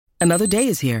Another day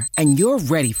is here, and you're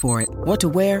ready for it. What to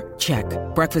wear? Check.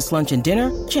 Breakfast, lunch, and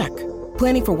dinner? Check.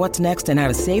 Planning for what's next and how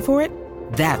to save for it?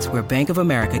 That's where Bank of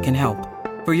America can help.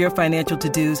 For your financial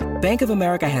to-dos, Bank of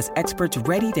America has experts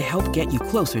ready to help get you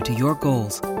closer to your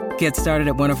goals. Get started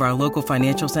at one of our local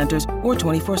financial centers or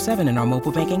 24/7 in our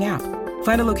mobile banking app.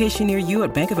 Find a location near you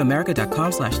at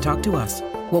bankofamerica.com/talktous.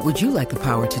 What would you like the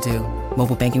power to do?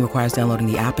 Mobile banking requires downloading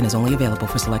the app and is only available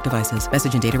for select devices.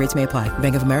 Message and data rates may apply.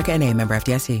 Bank of America N.A., member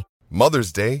FDIC.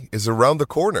 Mother's Day is around the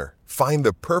corner. Find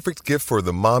the perfect gift for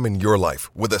the mom in your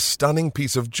life with a stunning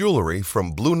piece of jewelry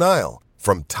from Blue Nile.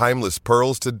 From timeless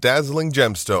pearls to dazzling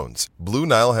gemstones, Blue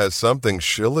Nile has something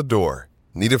she'll adore.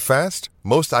 Need it fast?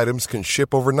 Most items can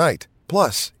ship overnight.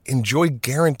 Plus, enjoy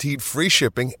guaranteed free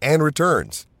shipping and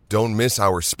returns. Don't miss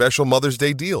our special Mother's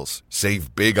Day deals.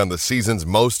 Save big on the season's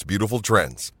most beautiful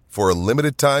trends. For a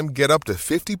limited time, get up to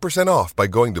 50% off by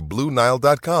going to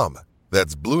BlueNile.com.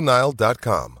 That's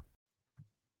BlueNile.com.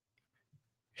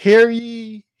 Hear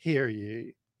ye, hear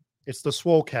ye. It's the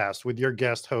Swolecast with your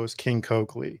guest host, King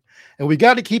Coakley. And we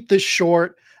got to keep this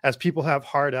short as people have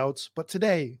hard outs. But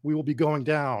today we will be going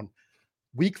down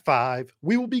week 5.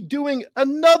 We will be doing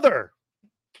another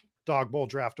Dog Bowl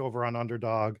draft over on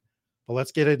Underdog. But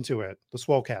let's get into it. The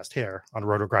Swolecast here on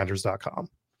rotogrinders.com.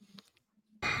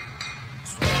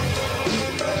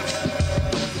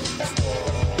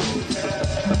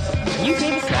 Can you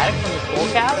name static from the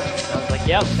Swolecast? I was like,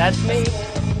 yep, that's me.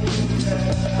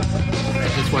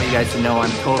 I just want you guys to know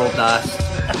I'm total dust.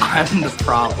 I'm the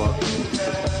problem.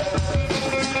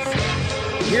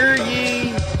 Hear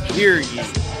ye, hear ye.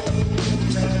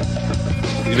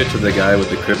 Leave it to the guy with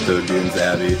the crypto dunes,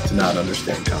 Abby, to not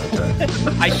understand context.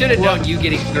 I should have known you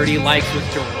getting 30 likes was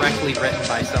directly written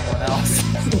by someone else.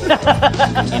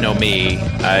 You know me,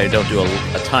 I don't do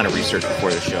a ton of research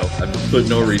before the show. I've put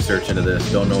no research into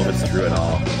this. Don't know if it's true at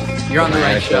all. You're on the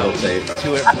right show.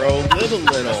 To it, bro. Live a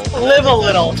little. Live a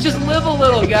little. Just live a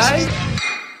little, guys.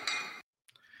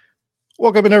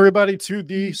 Welcome in everybody to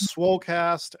the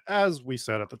Swolecast. As we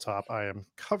said at the top, I am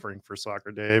covering for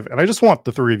Soccer Dave, and I just want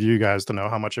the three of you guys to know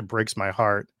how much it breaks my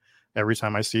heart every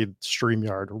time I see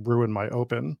StreamYard ruin my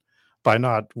open by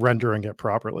not rendering it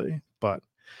properly. But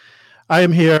I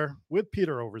am here with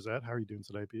Peter Overzet. How are you doing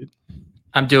today, Pete?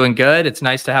 I'm doing good. It's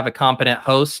nice to have a competent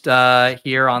host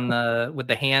here with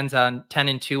the hands on 10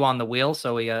 and 2 on the wheel.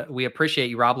 So we appreciate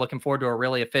you, Rob. Looking forward to a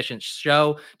really efficient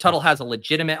show. Tuttle has a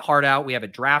legitimate heart out. We have a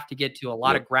draft to get to, a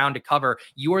lot of ground to cover.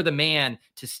 You are the man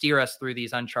to steer us through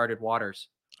these uncharted waters.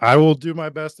 I will do my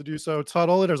best to do so.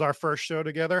 Tuttle, it is our first show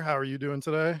together. How are you doing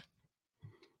today?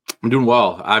 I'm doing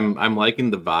well. I'm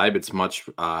liking the vibe. It's much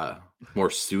more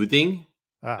soothing,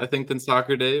 I think, than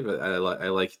Soccer Dave. I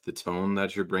like the tone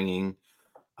that you're bringing.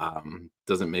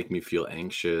 Doesn't make me feel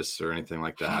anxious or anything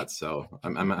like that. So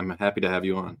I'm happy to have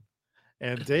you on.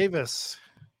 And Davis,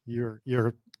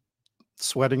 you're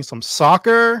sweating some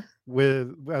soccer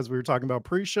as we were talking about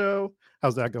pre-show.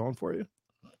 How's that going for you?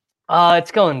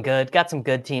 It's going good. Got some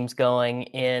good teams going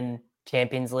in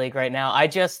Champions League right now. I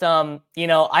just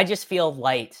I just feel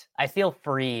light. I feel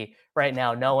free right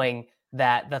now, knowing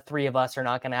that the three of us are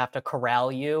not going to have to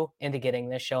corral you into getting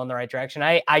this show in the right direction.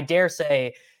 I dare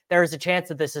say there is a chance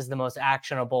that this is the most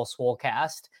actionable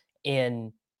Swolecast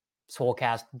in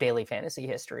Swolecast daily fantasy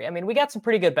history. I mean, we got some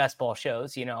pretty good best ball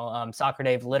shows, Soccer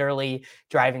Dave literally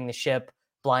driving the ship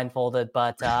blindfolded,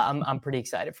 but I'm pretty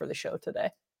excited for the show today.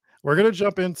 We're going to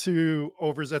jump into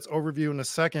Overzet's overview in a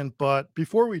second, but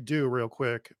before we do, real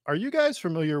quick, are you guys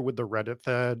familiar with the Reddit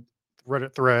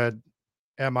thread,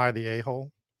 Am I the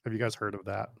A-hole? Have you guys heard of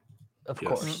that? Of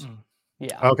course. Mm-mm.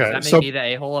 Yeah. Okay. Does that make me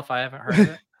the a-hole if I haven't heard of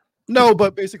it? No,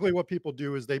 but basically what people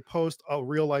do is they post a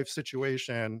real life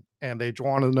situation and they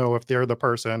want to know if they're the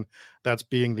person that's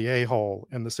being the a-hole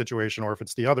in the situation or if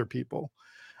it's the other people.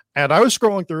 And I was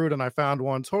scrolling through it and I found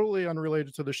one totally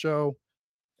unrelated to the show.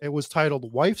 It was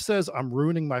titled, "Wife Says I'm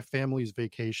Ruining My Family's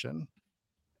Vacation."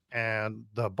 And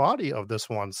the body of this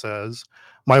one says,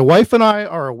 "My wife and I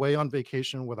are away on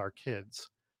vacation with our kids.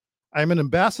 I'm an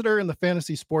ambassador in the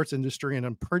fantasy sports industry and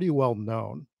I'm pretty well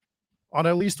known. On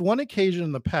at least one occasion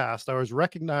in the past, I was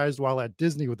recognized while at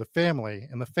Disney with the family,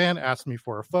 and the fan asked me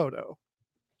for a photo.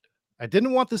 I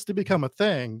didn't want this to become a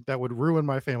thing that would ruin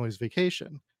my family's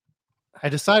vacation. I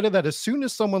decided that as soon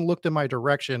as someone looked in my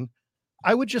direction,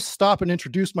 I would just stop and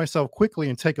introduce myself quickly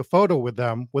and take a photo with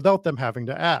them without them having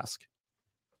to ask.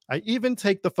 I even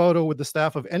take the photo with the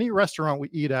staff of any restaurant we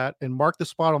eat at and mark the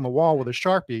spot on the wall with a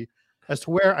Sharpie as to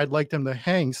where I'd like them to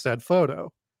hang said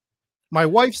photo. My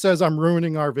wife says I'm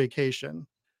ruining our vacation.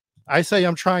 I say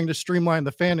I'm trying to streamline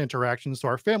the fan interaction so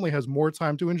our family has more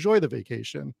time to enjoy the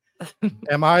vacation.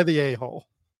 Am I the a-hole?"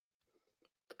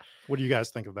 What do you guys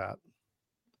think of that?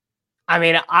 I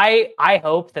mean, I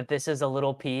hope that this is a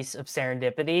little piece of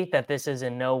serendipity, that this is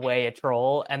in no way a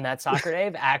troll, and that Soccer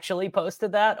Dave actually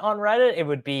posted that on Reddit.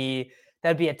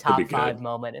 That'd be a top 5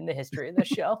 moment in the history of this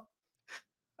show.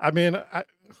 I mean,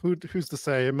 who's to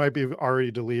say? It might be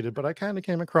already deleted, but I kind of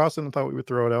came across it and thought we would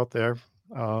throw it out there.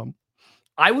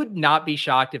 I would not be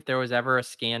shocked if there was ever a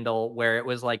scandal where it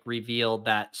was like revealed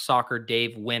that Soccer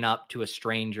Dave went up to a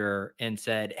stranger and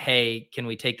said, "Hey, can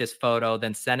we take this photo?"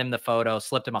 Then sent him the photo,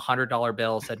 slipped him $100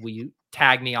 bill, said, "Will you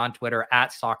tag me on Twitter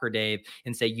at Soccer Dave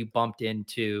and say you bumped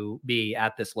into me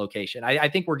at this location?" I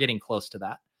think we're getting close to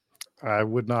that. I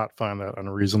would not find that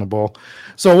unreasonable.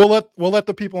 So we'll let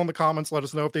the people in the comments let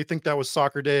us know if they think that was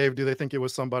Soccer Dave. Do they think it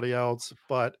was somebody else?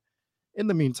 But in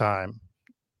the meantime,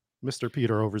 Mr.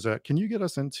 Peter Overzet, can you get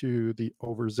us into the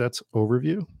Overzet's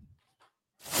overview?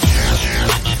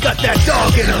 Got that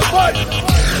dog in her butt.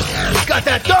 Got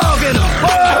that dog in her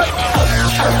butt.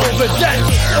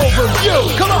 Overzet's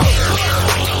overview. Come on.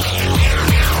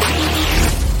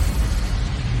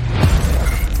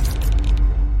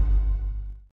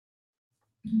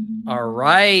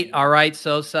 All right,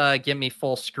 Sosa, give me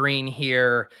full screen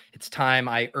here. It's time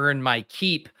I earn my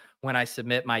keep when I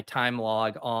submit my time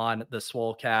log on the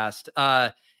Swolecast.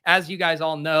 As you guys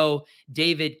all know,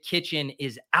 David Kitchen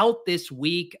is out this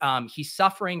week. He's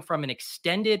suffering from an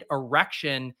extended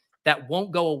erection that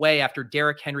won't go away after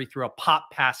Derrick Henry threw a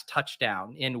pop pass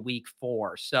touchdown in week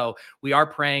 4. So we are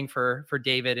praying for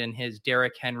David and his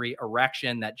Derrick Henry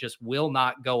erection that just will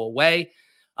not go away.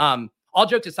 All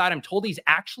jokes aside, I'm told he's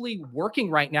actually working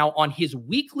right now on his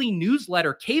weekly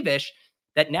newsletter, Kavish,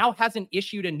 that now hasn't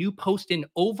issued a new post in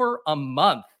over a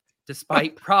month,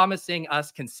 despite promising us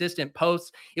consistent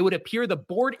posts. It would appear the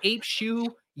Bored Ape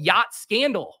Shoe yacht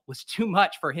scandal was too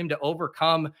much for him to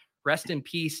overcome. Rest in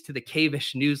peace to the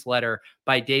Kavish newsletter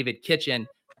by David Kitchen.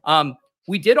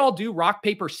 We did all do rock,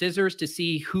 paper, scissors to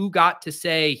see who got to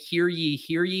say, hear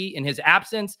ye in his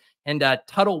absence. And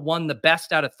Tuttle won the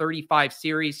best out of 35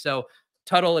 series. So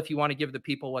Tuttle, if you want to give the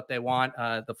people what they want,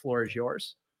 the floor is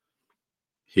yours.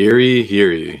 Hear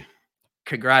ye.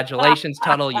 Congratulations,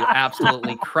 Tuttle. You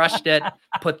absolutely crushed it.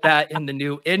 Put that in the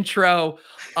new intro.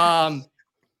 The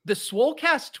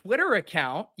Swolecast Twitter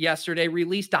account yesterday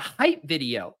released a hype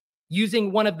video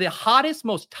using one of the hottest,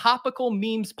 most topical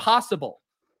memes possible.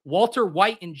 Walter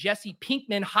White and Jesse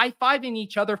Pinkman high-fiving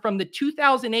each other from the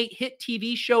 2008 hit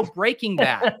TV show Breaking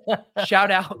Bad.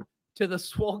 Shout out to the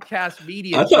Swolecast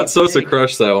media. I thought Sosa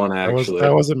crushed that one, actually.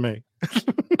 That wasn't me.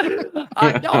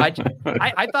 No,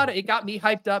 I thought it got me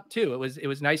hyped up too. It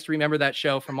was nice to remember that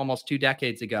show from almost 2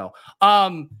 decades ago.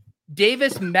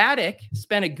 Davis Maddock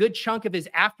spent a good chunk of his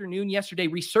afternoon yesterday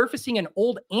resurfacing an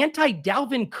old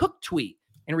anti-Dalvin Cook tweet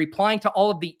and replying to all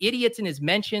of the idiots in his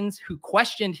mentions who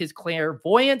questioned his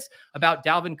clairvoyance about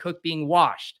Dalvin Cook being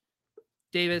washed.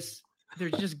 Davis,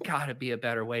 there's just got to be a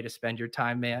better way to spend your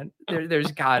time, man.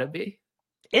 There's got to be.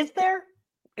 Is there?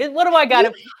 What do I got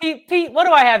to, Pete? What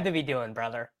do I have to be doing,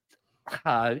 brother?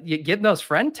 You getting those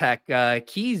friend tech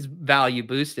keys value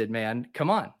boosted, man. Come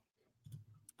on.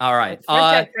 All right.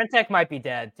 Friend tech might be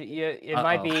dead. The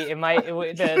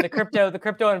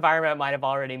crypto environment might have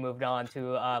already moved on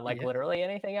to literally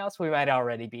anything else. We might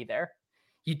already be there.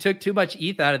 You took too much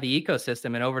ETH out of the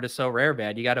ecosystem and over to So Rare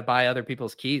Bad. You got to buy other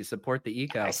people's keys, support the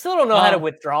eco. I still don't know how to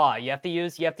withdraw. You have to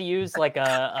use like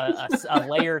a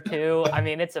layer 2. I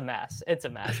mean, it's a mess.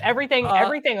 Everything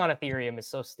on Ethereum is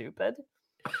so stupid.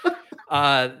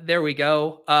 There we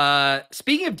go.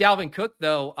 Speaking of Dalvin Cook,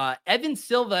 though, Evan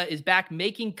Silva is back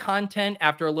making content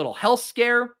after a little health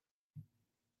scare.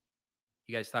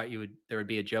 You guys thought there would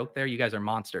be a joke there? You guys are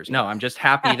monsters. No, I'm just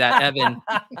happy that Evan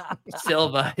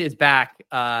Silva is back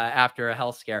after a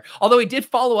health scare. Although he did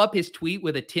follow up his tweet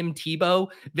with a Tim Tebow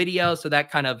video, so that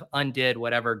kind of undid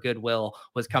whatever goodwill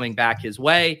was coming back his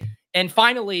way. And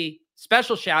finally,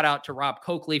 special shout out to Rob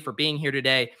Coakley for being here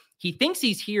today. He thinks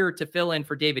he's here to fill in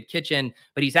for David Kitchen,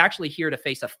 but he's actually here to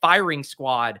face a firing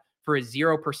squad for a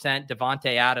 0%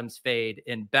 Devontae Adams fade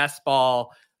in best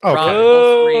ball.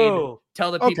 Okay. Rob,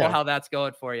 tell the people how that's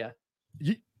going for you.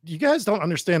 You guys don't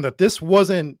understand that this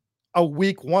wasn't a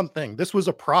week 1 thing. This was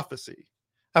a prophecy.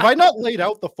 Have I not laid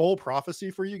out the full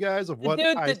prophecy for you guys of what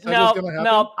I said was going to happen?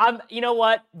 No, you know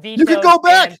what? You can go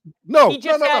back. He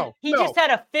just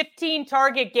had a 15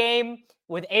 target game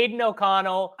with Aiden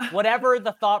O'Connell. Whatever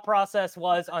the thought process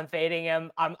was on fading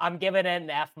him, I'm giving it an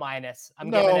F-. I'm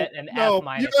giving it an F-.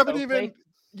 You haven't even.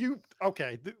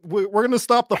 We're going to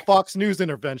stop the Fox News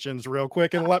interventions real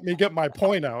quick and let me get my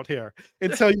point out here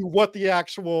and tell you what the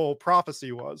actual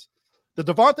prophecy was. The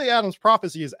Devontae Adams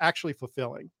prophecy is actually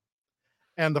fulfilling.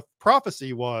 And the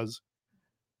prophecy was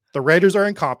The Raiders are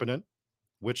incompetent,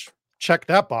 which check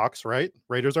that box, right?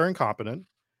 Raiders are incompetent.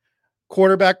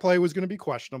 Quarterback play was going to be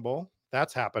questionable.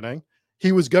 That's happening.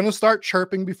 He was going to start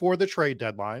chirping before the trade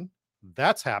deadline.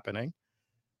 That's happening.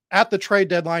 At the trade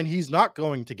deadline, he's not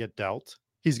going to get dealt.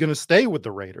 He's going to stay with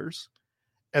the Raiders.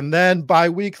 And then by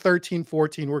week 13,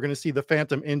 14, we're going to see the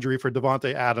phantom injury for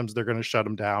Devontae Adams. They're going to shut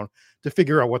him down to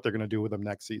figure out what they're going to do with him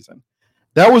next season.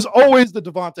 That was always the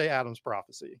Devontae Adams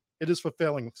prophecy. It is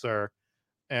fulfilling, sir.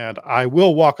 And I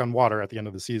will walk on water at the end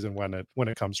of the season when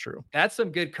it comes true. That's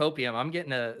some good copium. I'm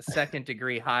getting a second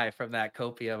degree high from that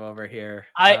copium over here.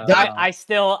 I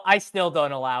still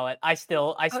don't allow it. I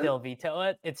still veto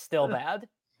it. It's still bad.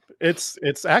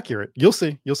 It's accurate. You'll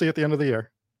see at the end of the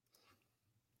year.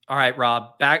 All right,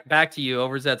 Rob, back to you.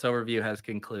 Overzet's overview has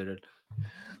concluded.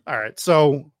 All right.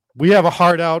 So we have a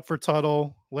hard out for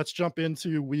Tuttle. Let's jump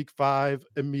into week 5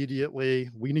 immediately.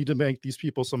 We need to make these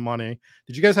people some money.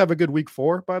 Did you guys have a good week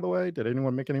 4, by the way? Did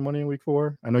anyone make any money in week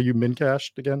 4? I know you min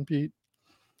cashed again, Pete.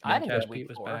 I had a good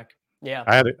week 4. Back. Yeah.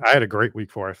 I had a great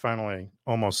week 4. I finally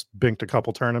almost binked a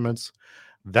couple tournaments.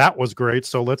 That was great.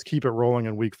 So let's keep it rolling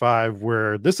in week 5,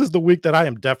 where this is the week that I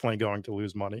am definitely going to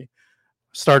lose money.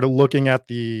 Started looking at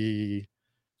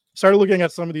some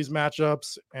of these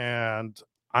matchups, and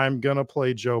I'm going to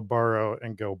play Joe Burrow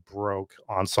and go broke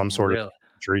on some sort of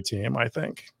injury team, I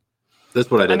think. That's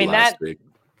what I did last week.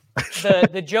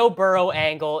 The Joe Burrow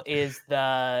angle is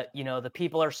the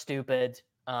people are stupid.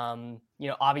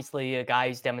 Obviously a guy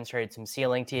who's demonstrated some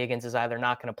ceiling to Higgins is either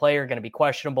not going to play or going to be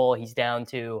questionable. He's down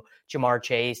to Jamar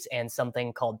Chase and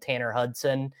something called Tanner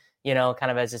Hudson,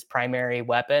 kind of as his primary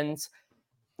weapons.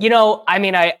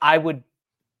 I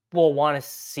will want to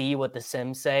see what the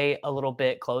Sims say a little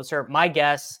bit closer. My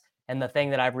guess, and the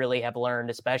thing that I really have learned,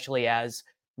 especially as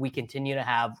we continue to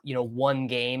have, one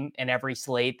game in every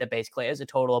slate that basically has a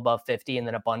total above 50 and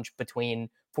then a bunch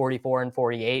between 44 and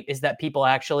 48, is that people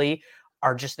actually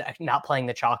are just not playing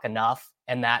the chalk enough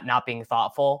and that not being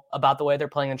thoughtful about the way they're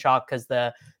playing the chalk. Because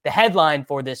the headline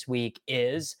for this week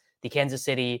is the Kansas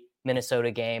City,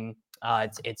 Minnesota game.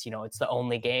 It's the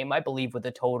only game, I believe, with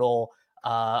a total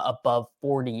above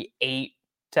 48.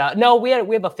 No, we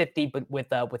have a 50, but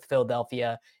with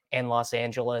Philadelphia and Los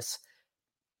Angeles.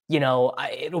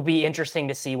 It'll be interesting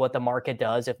to see what the market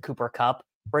does if Cooper Kupp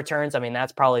returns. I mean,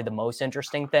 that's probably the most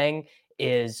interesting thing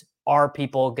is, are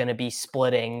people going to be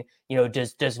splitting?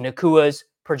 Does Nakua's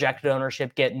projected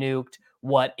ownership get nuked?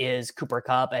 What is Cooper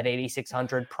Kupp at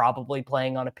 8,600 probably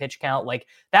playing on a pitch count? Like,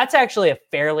 that's actually a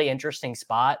fairly interesting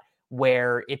spot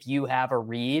where if you have a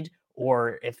read,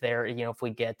 or if they're, if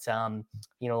we get, a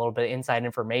little bit of inside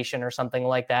information or something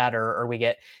like that, or we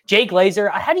get Jay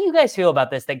Glazer. How do you guys feel about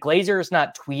this? That Glazer is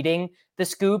not tweeting the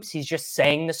scoops. He's just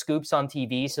saying the scoops on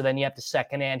TV. So then you have to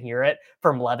secondhand hear it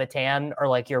from Levitan or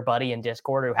like your buddy in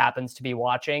Discord who happens to be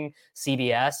watching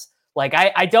CBS. Like,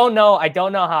 I don't know. I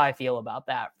don't know how I feel about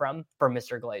that from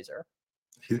Mr. Glazer.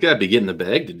 He's got to be getting the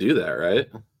bag to do that, right?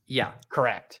 Yeah.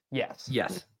 Correct. Yes.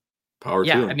 Power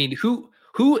to him. I mean, who,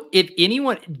 if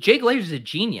anyone, Jay Glazer's a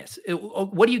genius.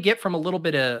 What do you get from a little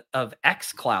bit of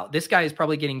X clout? This guy is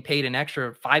probably getting paid an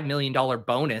extra $5 million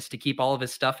bonus to keep all of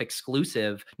his stuff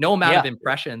exclusive. No amount of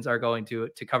impressions are going to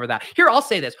cover that. Here, I'll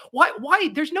say this. Why?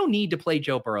 There's no need to play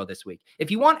Joe Burrow this week.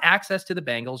 If you want access to the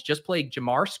Bengals, just play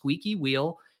Jamar Squeaky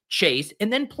Wheel Chase,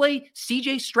 and then play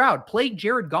CJ Stroud, play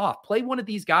Jared Goff, play one of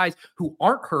these guys who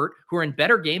aren't hurt, who are in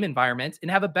better game environments and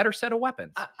have a better set of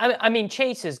weapons. I mean,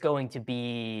 Chase is going to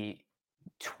be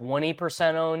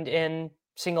 20% owned in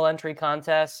single entry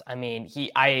contests. I mean,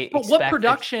 But what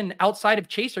production outside of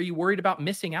Chase are you worried about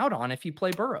missing out on if you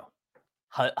play Burrow?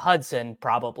 Hudson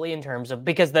probably, in terms of,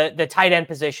 because the tight end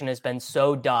position has been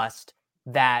so dust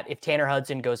that if Tanner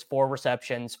Hudson goes 4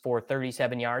 receptions for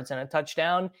 37 yards and a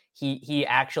touchdown, he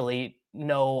actually,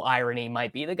 no irony,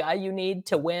 might be the guy you need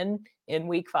to win in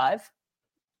week 5.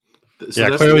 So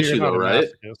that's the issue though, right?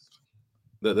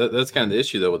 That's kind of the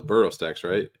issue though with Burrow stacks,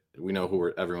 right? We know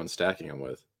who everyone's stacking them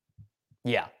with.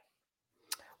 Yeah.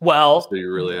 Well, so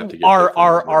you really have to get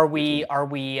are we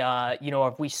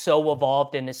have we so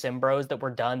evolved into Simbros that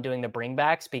we're done doing the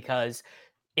bringbacks? Because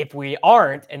if we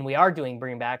aren't, and we are doing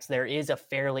bringbacks, there is a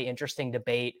fairly interesting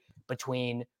debate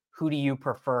between who do you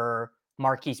prefer,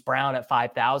 Marquise Brown at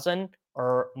 5,000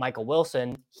 or Michael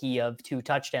Wilson, he of 2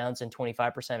 touchdowns and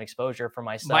 25% exposure for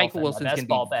myself. Michael Wilson's going to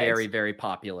be very, very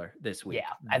popular this week.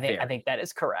 Yeah, I think that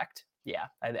is correct. Yeah,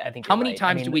 I think. How many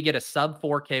times do we get a sub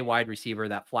 4K wide receiver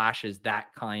that flashes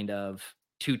that kind of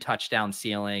 2 touchdown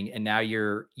ceiling? And now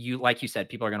you like you said,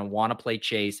 people are going to want to play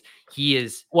Chase. He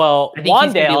is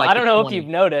Wandale. I don't know if you've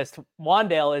noticed,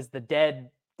 Wandale is the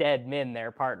dead min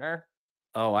there, partner.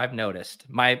 Oh, I've noticed.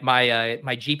 My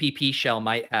GPP shell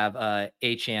might have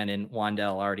Achan and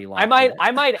Wandell already locked.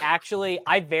 I might actually.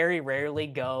 I very rarely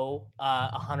go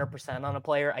 100% on a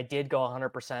player. I did go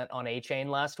 100% on Achan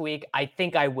last week. I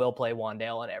think I will play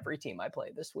Wandell on every team I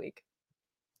play this week.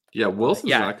 Yeah,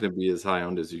 Wilson's not going to be as high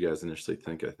owned as you guys initially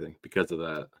think. I think because of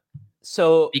that.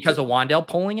 So because of Wandell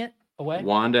pulling it away.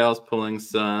 Wandell's pulling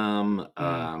some.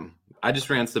 I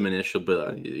just ran some initial,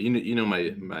 but you know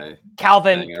my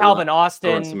Calvin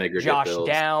Austin, Josh builds.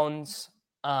 Downs.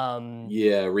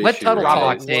 Let Tuttle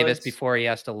talk Davis before he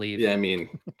has to leave. Yeah, I mean,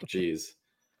 geez.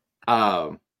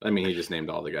 I mean, he just named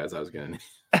all the guys I was going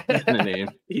to name.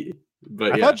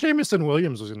 But I thought Jamison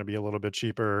Williams was going to be a little bit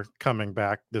cheaper coming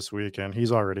back this weekend.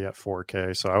 He's already at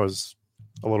 4K, so I was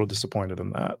a little disappointed in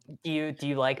that. Do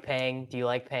you like paying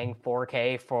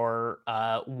 4K for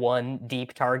one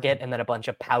deep target and then a bunch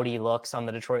of pouty looks on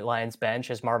the Detroit Lions bench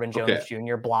as Marvin Jones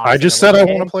Jr. blocks? I just said I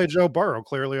want to play Joe Burrow.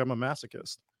 Clearly, I'm a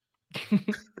masochist.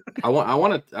 I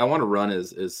want to run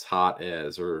as hot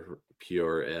as or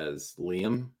pure as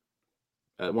Liam.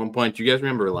 At one point, do you guys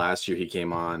remember last year he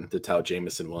came on to tout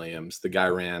Jamison Williams? The guy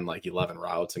ran like 11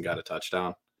 routes and got a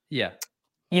touchdown. Yeah.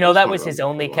 That was his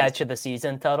only catch of the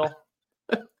season, Tuttle.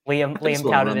 Liam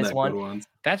touted his one.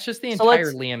 That's just the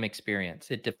entire Liam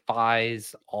experience. It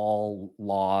defies all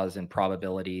laws and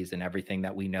probabilities and everything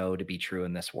that we know to be true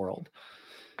in this world.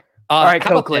 All right,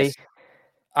 Coakley.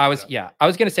 I was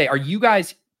going to say, are you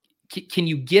guys, can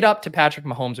you get up to Patrick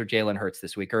Mahomes or Jalen Hurts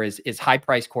this week, or is high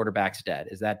price quarterbacks dead?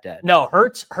 Is that dead? No,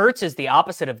 Hurts is the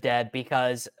opposite of dead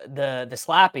because the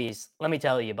Slappies, let me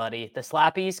tell you, buddy, the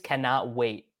Slappies cannot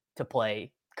wait to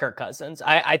play Kirk Cousins.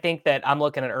 I think that I'm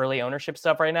looking at early ownership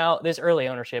stuff right now. This early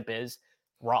ownership is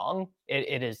wrong.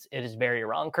 It is very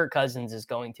wrong. Kirk Cousins is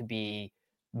going to be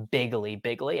bigly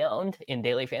owned in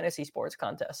daily fantasy sports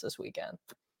contests this weekend.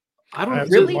 I don't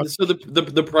really. So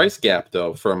the price gap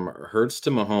though from Hurts to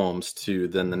Mahomes to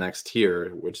then the next tier,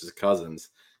 which is Cousins,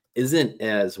 isn't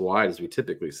as wide as we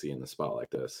typically see in the spot like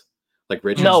this. Like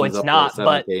Richardson's no, it's up not.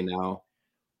 But now.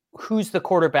 Who's the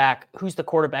quarterback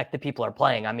that people are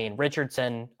playing? I mean,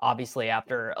 Richardson, obviously,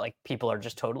 after like people are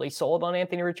just totally sold on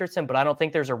Anthony Richardson, but I don't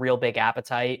think there's a real big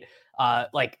appetite. I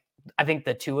think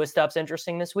the Tua stuff's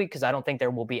interesting this week because I don't think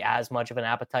there will be as much of an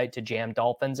appetite to jam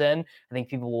Dolphins in. I think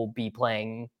people will be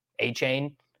playing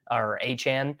Achan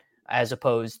as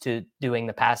opposed to doing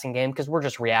the passing game because we're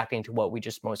just reacting to what we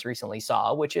just most recently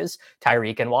saw, which is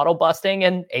Tyreek and Waddle busting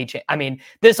and Achan. I mean,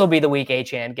 this will be the week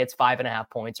Achan gets 5.5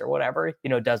 points or whatever,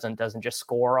 doesn't just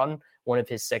score on one of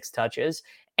his 6 touches.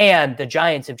 And the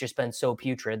Giants have just been so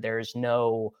putrid. There's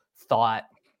no thought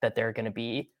that they're going to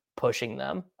be pushing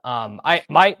them.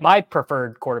 My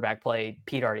preferred quarterback play,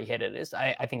 Pete already hit it, is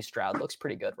I think Stroud looks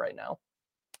pretty good right now.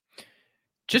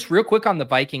 Just real quick on the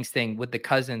Vikings thing with the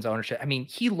Cousins ownership. I mean,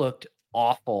 he looked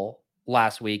awful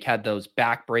last week, had those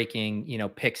back-breaking,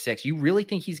 pick 6. You really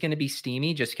think he's going to be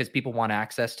steamy just because people want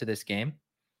access to this game?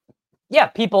 Yeah,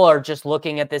 people are just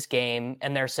looking at this game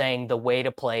and they're saying the way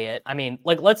to play it. I mean,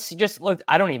 let's just look.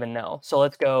 I don't even know. So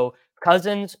let's go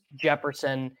Cousins,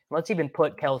 Jefferson. Let's even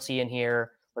put Kelsey in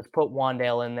here. Let's put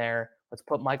Wandale in there. Let's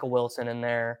put Michael Wilson in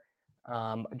there.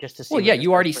 Just to see. Well, yeah,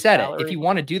 you already said it. If you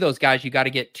want to do those guys, you got to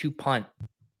get 2 punt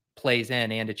plays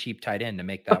in and a cheap tight end to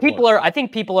make that. But I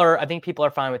think people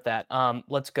are fine with that.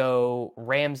 Let's go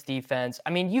Rams defense. I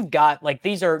mean, you've got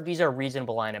these are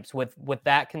reasonable lineups with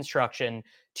that construction.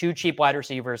 2 cheap wide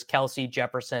receivers, Kelsey,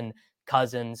 Jefferson,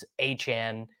 Cousins,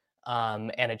 Achan,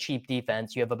 and a cheap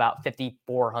defense. You have about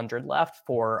 5,400 left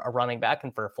for a running back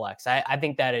and for a flex. I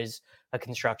think that is a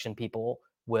construction people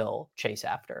will chase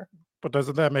after. But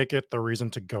doesn't that make it the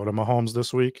reason to go to Mahomes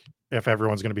this week if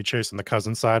everyone's going to be chasing the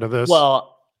Cousins side of this?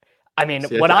 Well, I mean,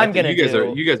 I'm going to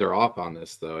do... You guys are off on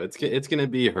this, though. It's going to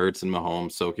be Hurts and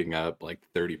Mahomes soaking up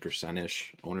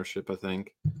 30%-ish ownership, I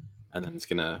think. And then it's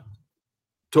going to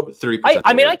 30%.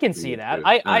 I mean, I can see that.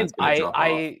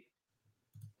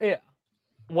 Yeah.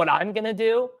 What I'm going to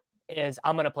do is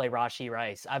I'm going to play Rashee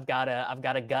Rice. I've got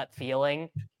a gut feeling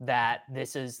that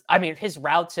this is... I mean, his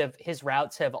routes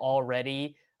have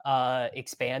already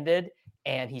expanded,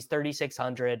 and he's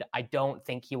 3,600. I don't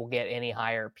think he will get any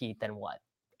higher, Pete, than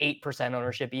 8%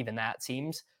 ownership. Even that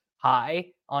seems high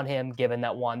on him, given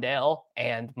that Wandale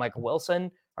and Michael Wilson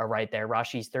are right there.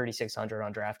 Rashee's 3,600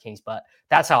 on DraftKings, but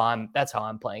that's how I'm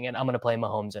playing it. I'm going to play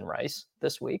Mahomes and Rice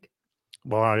this week.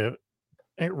 Well,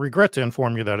 I regret to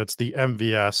inform you that it's the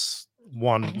MVS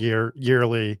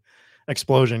yearly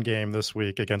explosion game this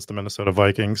week against the Minnesota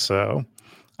Vikings. So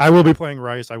I will be playing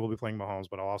Rice. I will be playing Mahomes,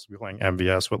 but I'll also be playing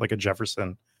MVS with a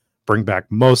Jefferson bring back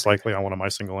most likely on one of my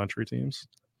single entry teams.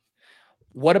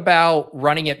 What about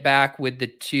running it back with the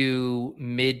two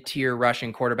mid-tier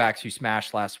Russian quarterbacks who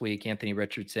smashed last week, Anthony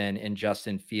Richardson and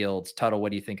Justin Fields? Tuttle, what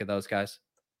do you think of those guys?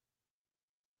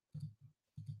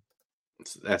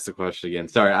 Ask the question again.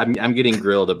 Sorry, I'm getting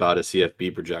grilled about a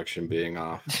CFB projection being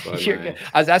off. I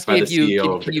was asking if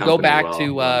you can you go back to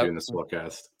doing this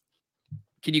forecast.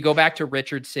 Can you go back to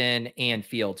Richardson and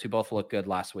Fields, who both looked good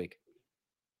last week?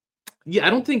 Yeah, I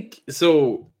don't think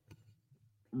so.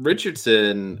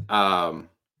 Richardson,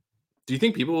 do you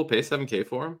think people will pay $7K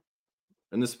for him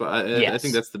in this spot? Yes. I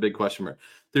think that's the big question mark.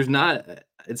 There's not.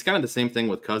 It's kind of the same thing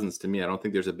with Cousins to me. I don't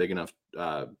think there's a big enough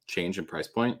change in price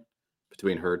point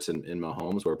between Hurts and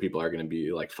Mahomes where people are going to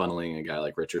be like funneling a guy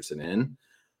like Richardson in.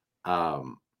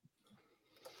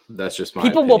 That's just my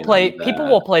people will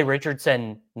play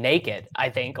Richardson naked, I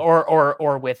think,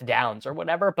 or with downs or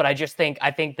whatever. But I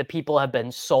think the people have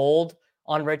been sold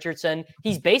on Richardson.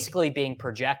 He's basically being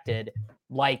projected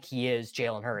like he is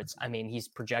Jalen Hurts. I mean, he's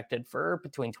projected for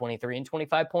between 23 and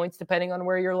 25 points, depending on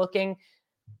where you're looking.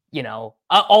 You know,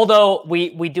 although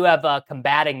we do have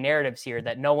combating narratives here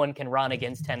that no one can run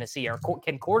against Tennessee, or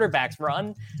can quarterbacks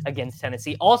run against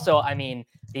Tennessee? Also, I mean,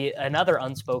 another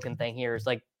unspoken thing here is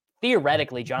like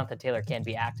theoretically Jonathan Taylor can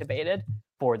be activated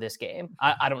for this game.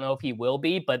 I don't know if he will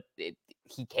be, but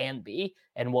he can be.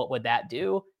 And what would that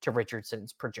do to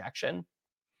Richardson's projection?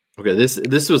 Okay,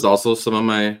 this was also some of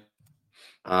my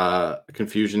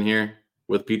confusion here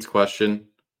with Pete's question,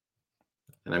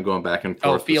 and I'm going back and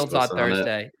forth. Oh, Fields on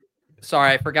Thursday.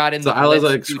 Sorry, I forgot. So I was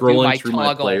like scrolling through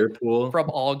my player pool from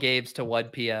all games to 1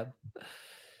 p.m.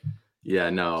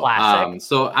 Yeah, no. Classic.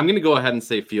 So I'm going to go ahead and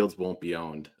say Fields won't be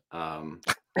owned on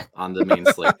the main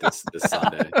slate this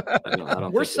Sunday. I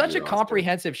don't We're such a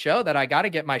comprehensive show that I got to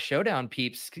get my showdown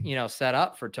peeps, set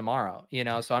up for tomorrow.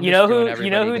 So I'm just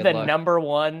who the number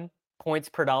one points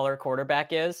per dollar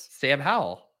quarterback is? Sam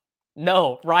Howell.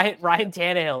 No, Ryan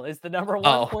Tannehill is the number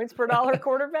one points per dollar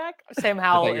quarterback. Sam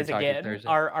Howell is again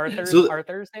our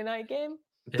Thursday night game.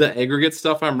 The aggregate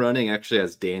stuff I'm running actually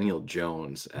has Daniel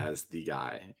Jones as the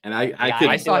guy, and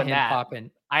I saw him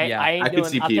popping. I could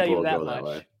see people go that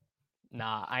way.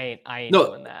 Nah, I ain't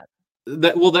doing that.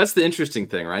 That's the interesting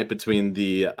thing, right? Between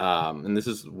the and this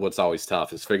is what's always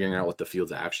tough is figuring out what the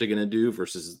field's actually going to do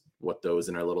versus what those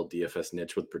in our little DFS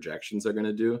niche with projections are going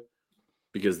to do.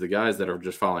 Because the guys that are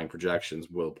just following projections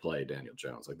will play Daniel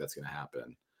Jones, like that's going to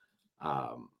happen.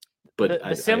 But I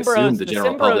assume the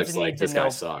general public's like, this guy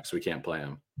sucks. We can't play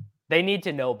him. They need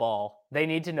to know ball. They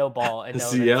need to know ball and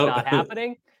know that it's not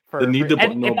happening.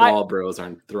 Ball bros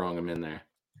aren't throwing him in there.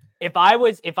 If I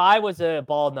was a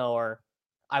ball knower,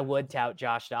 I would tout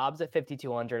Josh Dobbs at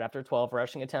 5,200 after 12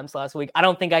 rushing attempts last week. I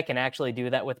don't think I can actually do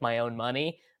that with my own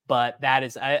money, but that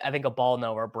is, I think a ball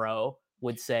knower bro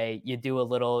would say you do a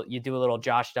little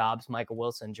Josh Dobbs, Michael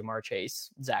Wilson, Jamar Chase,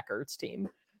 Zach Ertz team.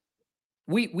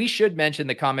 We should mention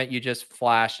the comment you just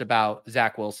flashed about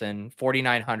Zach Wilson,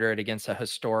 4,900 against a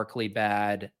historically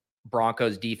bad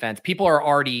Broncos defense. People are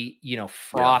already,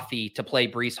 frothy to play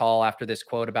Breece Hall after this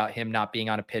quote about him not being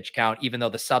on a pitch count, even though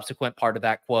the subsequent part of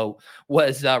that quote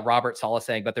was Robert Saleh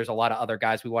saying, but there's a lot of other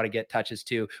guys we want to get touches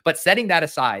to. But setting that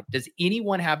aside, does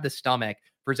anyone have the stomach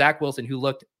for Zach Wilson, who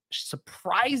looked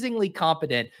surprisingly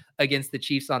competent against the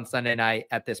Chiefs on Sunday night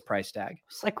at this price tag?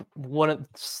 It's like one of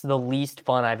the least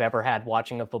fun I've ever had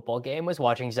watching a football game was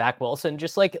watching Zach Wilson,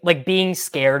 just like being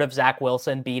scared of Zach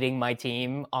Wilson beating my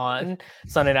team on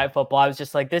Sunday Night Football. I was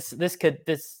just like, this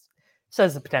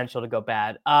has the potential to go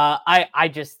bad.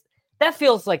 That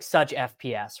feels like such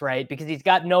FPS, right? Because he's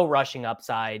got no rushing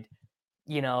upside.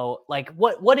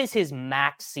 What is his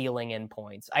max ceiling in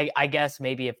points? I guess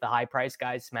maybe if the high price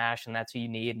guys smash and that's who you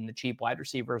need and the cheap wide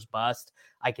receivers bust,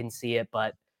 I can see it.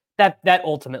 But that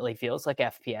ultimately feels like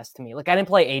FPS to me. Like I didn't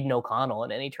play Aiden O'Connell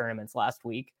in any tournaments last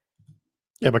week.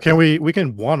 Yeah, but we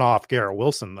can one off Garrett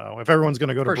Wilson though. If everyone's going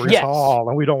to go to Breece Hall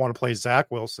and we don't want to play Zach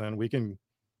Wilson, we can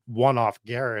one off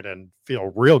Garrett and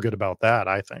feel real good about that.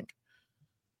 I think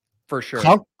for sure.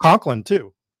 Conklin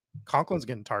too. Conklin's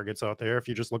getting targets out there if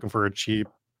you're just looking for a cheap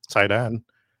tight end.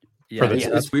 Yeah,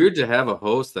 it's weird to have a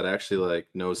host that actually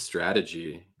knows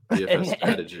strategy, DFS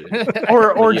strategy,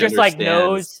 or just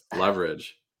knows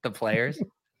leverage the players,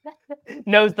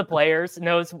 knows the players,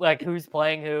 knows who's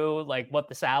playing who, what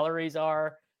the salaries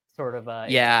are, sort of.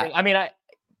 I mean,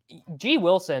 G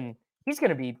Wilson, he's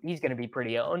gonna be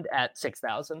pretty owned at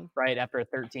 6,000, right after a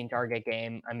 13 target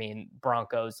game. I mean,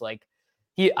 Broncos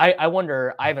I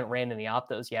wonder, I haven't ran any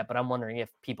optos yet, but I'm wondering if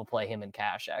people play him in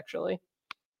cash actually.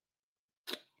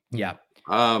 Yeah.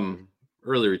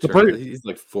 Early return, he's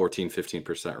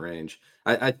 14-15% range.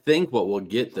 I think what we'll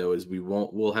get though is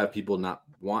we'll have people not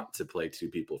want to play two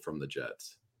people from the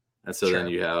Jets. And so then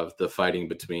you have the fighting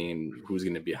between who's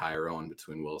going to be higher owned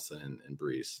between Wilson and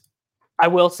Brees. I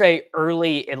will say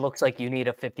early, it looks like you need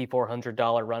a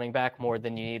 $5,400 running back more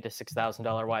than you need a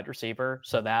 $6,000 wide receiver.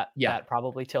 So that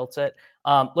probably tilts it.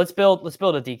 Let's build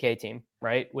a DK team,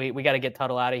 right? We got to get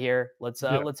Tuttle out of here. Let's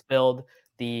build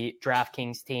the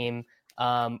DraftKings team.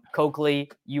 Coakley,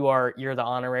 you're the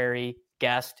honorary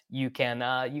guest. You can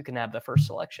have the first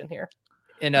selection here.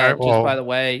 And by the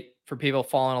way, for people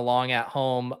following along at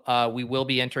home, we will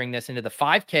be entering this into the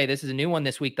 5K. This is a new one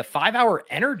this week, the 5-hour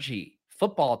energy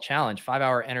football challenge,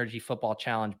 5-hour energy football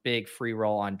challenge, big free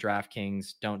roll on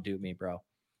DraftKings. Don't do me, bro.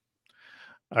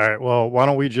 All right. Well, why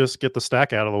don't we just get the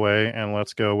stack out of the way and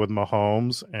let's go with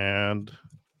Mahomes, and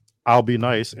I'll be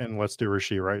nice and let's do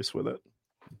Rashee Rice with it.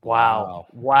 Wow.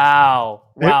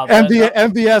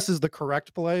 MVS is the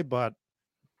correct play, but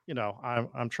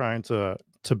I'm trying to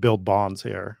build bonds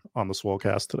here on the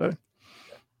Swolecast today.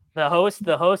 The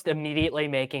host immediately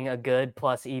making a good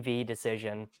plus EV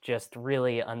decision. Just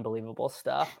really unbelievable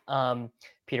stuff.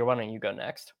 Peter, why don't you go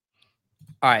next?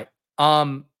 All right.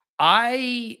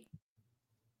 I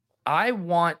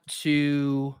want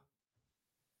to,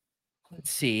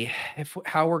 let's see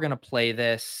how we're going to play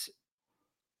this.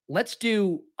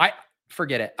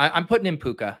 Forget it. I'm putting in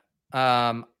Puka.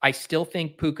 I still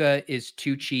think Puka is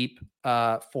too cheap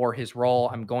for his role.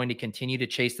 I'm going to continue to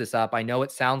chase this up. I know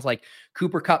it sounds like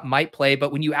Cooper Kupp might play,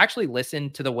 but when you actually listen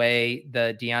to the way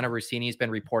the Deanna Rossini has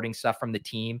been reporting stuff from the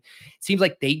team, it seems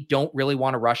like they don't really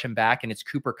want to rush him back, and it's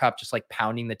Cooper Kupp just like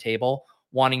pounding the table,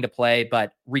 wanting to play.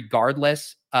 But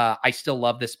regardless, I still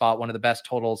love this spot. One of the best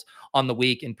totals on the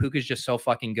week, and Puka's just so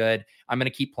fucking good. I'm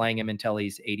going to keep playing him until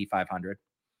he's 8,500.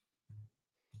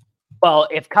 Well,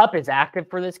 if Kupp is active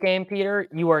for this game, Peter,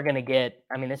 you are going to get,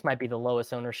 this might be the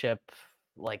lowest ownership,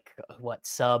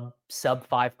 sub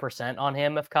 5% on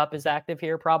him if Kupp is active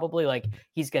here, probably. Like,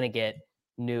 he's going to get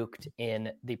nuked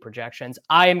in the projections.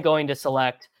 I am going to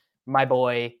select my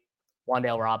boy,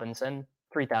 Wan'Dale Robinson,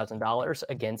 $3,000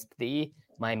 against the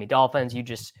Miami Dolphins.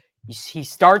 He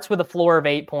starts with a floor of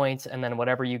 8 points, and then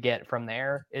whatever you get from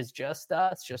there is just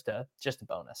a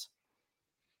bonus.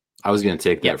 I was going to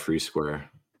take that free square.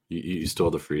 You stole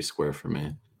the free square for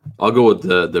me. I'll go with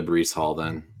the Brees Hall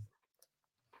then.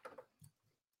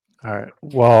 All right.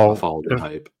 Well, I'll follow the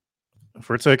hype. If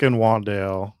we're taking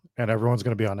Wan'Dale and everyone's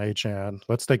going to be on HN,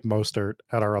 let's take Mostert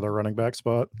at our other running back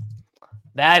spot.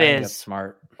 That's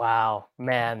smart. Wow,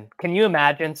 man. Can you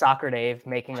imagine Soccer Dave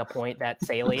making a point that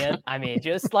salient?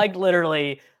 Just like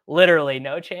literally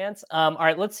no chance. All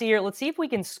right, let's see here. Let's see if we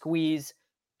can squeeze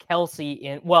Kelsey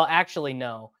in. Well, actually,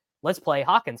 no. Let's play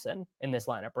Hawkinson in this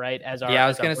lineup, right? I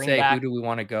was going to say, who do we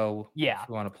want to go? Yeah, if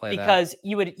we want to play because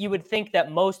you would think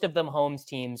that most of them Holmes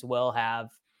teams will have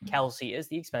Kelsey as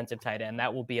the expensive tight end.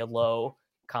 That will be a low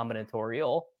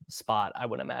combinatorial spot, I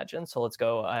would imagine. So let's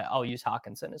go. I'll use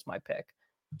Hawkinson as my pick.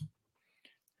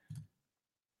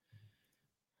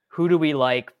 Who do we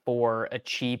like for a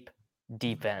cheap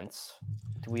defense?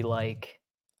 Do we like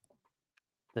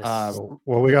this?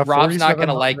 We got Rob's not going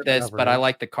to like this, but I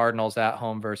like the Cardinals at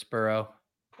home versus Burrow.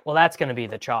 Well, that's going to be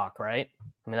the chalk, right?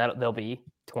 They'll be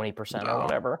 20% or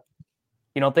whatever.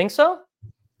 You don't think so?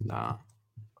 Nah.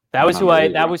 That was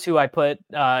who I put.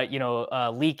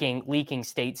 Leaking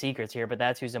state secrets here, but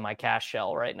that's who's in my cash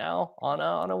shell right now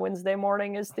on a Wednesday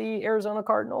morning is the Arizona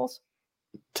Cardinals.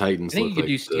 Titans. I think you could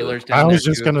do Steelers. I was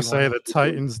just going to say the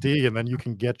Titans D, and then you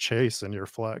can get Chase in your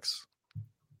flex.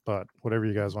 But whatever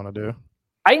you guys want to do.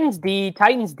 Titans D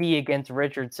against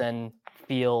Richardson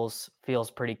feels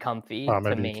pretty comfy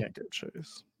to me. You can't get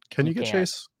Chase. Can you get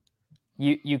Chase?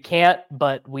 You can't,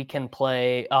 but we can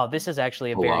play. Oh, this is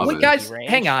actually a very Wait, guys, range.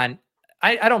 Hang on.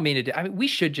 I don't mean to do. We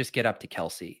should just get up to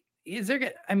Kelsey.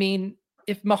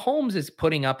 If Mahomes is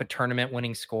putting up a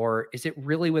tournament-winning score, is it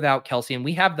really without Kelsey? And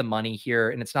we have the money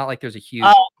here, and it's not like there's a huge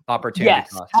opportunity.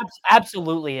 Yes,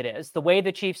 absolutely it is. The way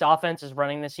the Chiefs' offense is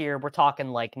running this year, we're talking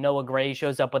like Noah Gray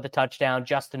shows up with a touchdown,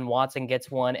 Justin Watson gets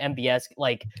one, MBS,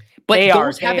 But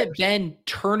those haven't been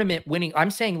tournament-winning. I'm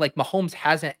saying like Mahomes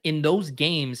hasn't, in those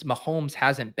games, Mahomes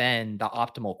hasn't been the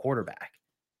optimal quarterback.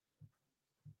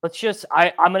 Let's just.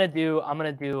 I'm gonna do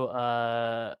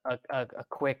a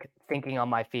quick thinking on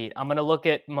my feet. I'm gonna look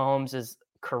at Mahomes'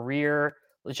 career.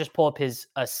 Let's just pull up his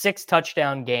 6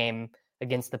 touchdown game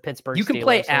against the Pittsburgh. You can Steelers.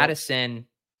 play Addison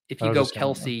if you go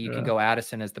Kelsey. You can go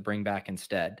Addison as the bring back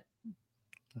instead.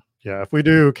 Yeah, if we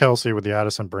do Kelsey with the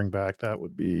Addison bring back, that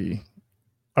would be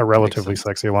a relatively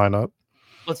sexy lineup.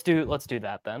 Let's do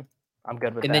that then. I'm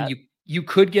good with that. And then you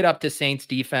could get up to Saints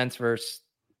defense versus.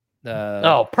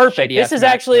 Perfect. This is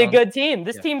actually a good team.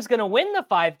 This team's going to win the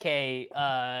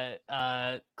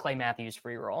 5K Clay Matthews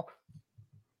free roll.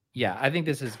 Yeah, I think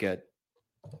this is good.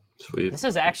 Sweet. This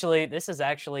is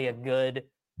actually a good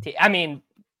team. I mean,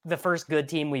 the first good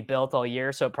team we built all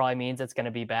year, so it probably means it's going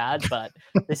to be bad. But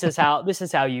this is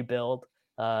how you build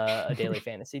a daily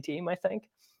fantasy team, I think.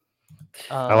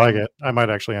 I like it. I might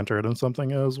actually enter it in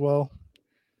something as well.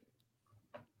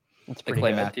 It's the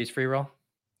Clay Matthews free roll.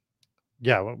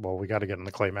 Yeah, well, we got to get in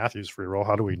the Clay Matthews free roll.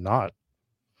 How do we not?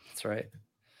 That's right.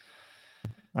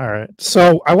 All right.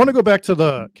 So I want to go back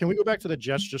to can we go back to the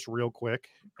Jets just real quick?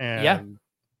 And yeah.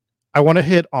 I want to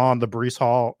hit on the Breece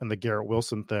Hall and the Garrett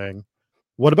Wilson thing.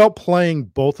 What about playing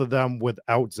both of them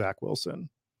without Zach Wilson?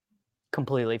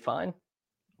 Completely fine.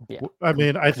 Yeah. I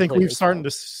mean, I think we've started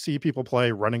to see people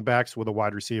play running backs with a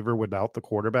wide receiver without the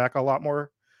quarterback a lot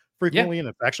more frequently, and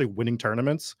it's actually winning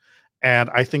tournaments.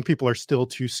 And I think people are still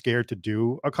too scared to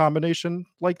do a combination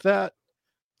like that,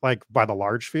 like by the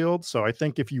large field. So I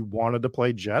think if you wanted to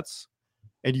play Jets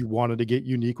and you wanted to get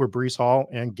unique with Breece Hall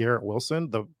and Garrett Wilson,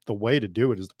 the way to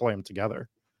do it is to play them together.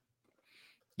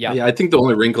 Yeah, I think the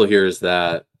only wrinkle here is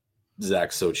that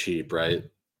Zach's so cheap, right?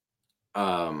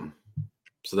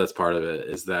 So that's part of it,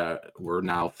 is that we're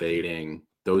now fading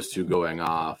those two going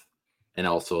off, and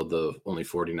also the only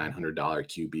 $4,900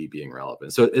 QB being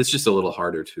relevant. So it's just a little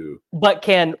harder to. But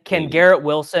can Garrett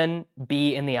Wilson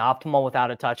be in the optimal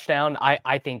without a touchdown?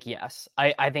 I think yes.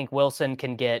 I think Wilson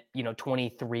can get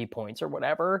 23 points or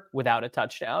whatever without a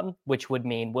touchdown, which would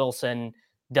mean Wilson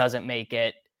doesn't make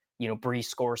it. Breece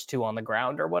scores 2 on the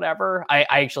ground or whatever. I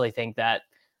actually think that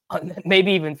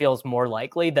maybe even feels more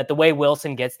likely that the way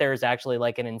Wilson gets there is actually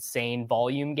like an insane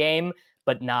volume game,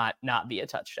 but not via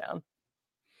touchdown.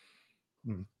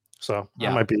 So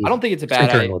yeah, I don't think it's a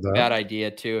bad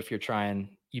idea too. If you're trying,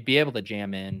 you'd be able to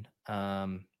jam in.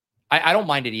 I don't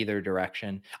mind it either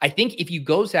direction. I think if you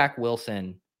go Zach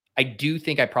Wilson, I do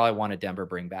think I probably want a Denver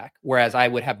bring back, whereas I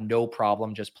would have no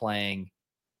problem just playing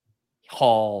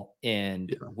Hall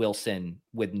and Wilson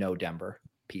with no Denver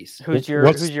piece. Who's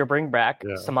your bring back?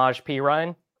 Yeah. Samaj P.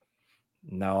 Ryan?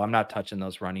 No, I'm not touching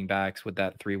those running backs with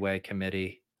that 3-way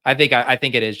committee. I think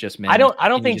it is just I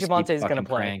don't think Javonte is going to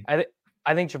play.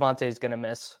 I think Javonte is going to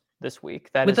miss this week.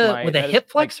 With a hip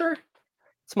flexor.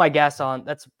 It's my guess on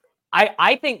that's.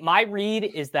 I think my read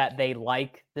is that they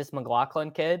like this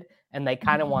McLaughlin kid and they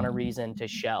kind of want a reason to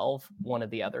shelve one of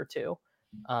the other two.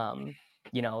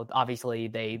 Obviously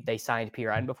they signed P.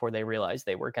 Ryan before they realized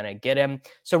they were going to get him.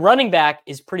 So running back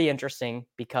is pretty interesting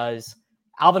because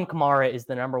Alvin Kamara is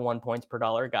the number 1 points per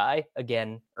dollar guy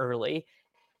again early,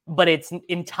 but it's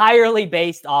entirely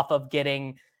based off of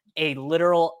getting a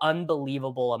literal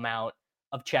unbelievable amount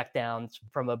of checkdowns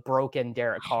from a broken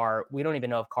Derek Carr. We don't even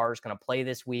know if Carr is going to play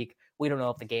this week. We don't know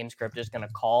if the game script is going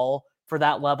to call for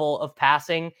that level of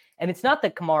passing. And it's not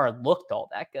that Kamara looked all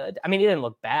that good. I mean, he didn't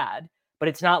look bad. But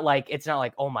it's not like,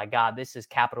 oh my God, this is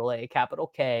capital A, capital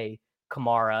K.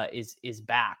 Kamara is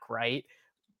back, right?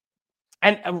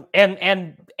 And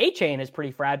A-Chain is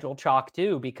pretty fragile chalk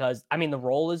too, because I mean the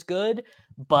role is good,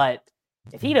 but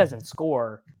if he doesn't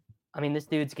score, I mean this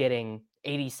dude's getting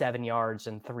 87 yards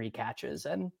and 3 catches,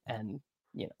 and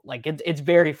it's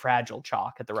very fragile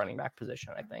chalk at the running back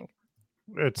position. I think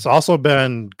it's also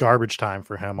been garbage time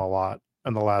for him a lot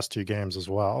in the last 2 games as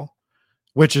well,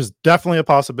 which is definitely a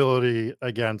possibility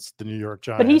against the New York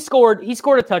Giants. But he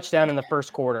scored a touchdown in the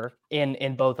first quarter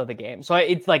in both of the games. So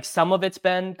it's like some of it's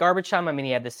been garbage time. I mean,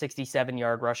 he had the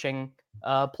 67-yard rushing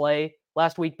play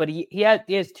last week, but he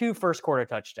has 2 first quarter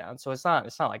touchdowns. So it's not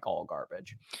like all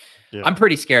garbage. Yeah. I'm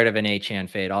pretty scared of an Achane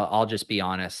fade. I'll just be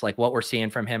honest. Like what we're seeing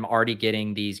from him, already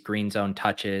getting these green zone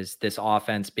touches, this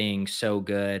offense being so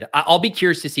good. I'll be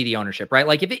curious to see the ownership, right?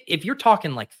 Like if you're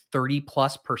talking like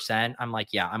 30+%, I'm like,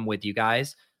 yeah, I'm with you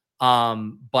guys.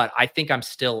 But I think I'm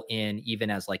still in even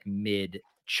as like mid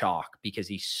chalk because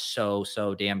he's so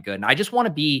damn good. And I just want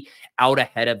to be out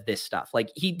ahead of this stuff. Like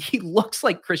he looks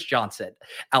like Chris Johnson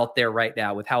out there right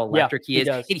now with how electric he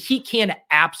is. He can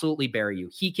absolutely bury you.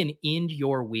 He can end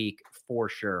your week for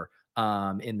sure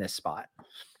in this spot.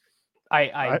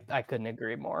 I couldn't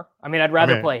agree more. I mean, I'd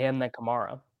rather play him than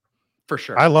Kamara. For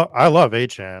sure. I love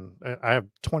Achane. I have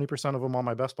 20% of them on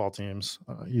my best ball teams.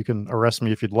 You can arrest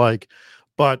me if you'd like,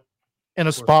 but in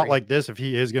a spot like this, if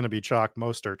he is going to be chalk,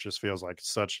 Mostert just feels like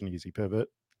such an easy pivot.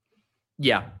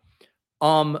 Yeah.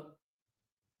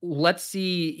 Let's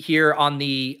see here on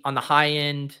the high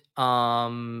end. I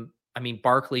mean,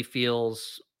 Barkley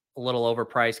feels a little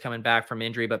overpriced coming back from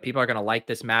injury, but people are going to like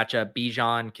this matchup.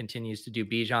 Bijan continues to do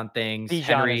Bijan things.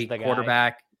 Henry,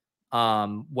 quarterback.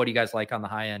 What do you guys like on the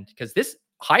high end? Because this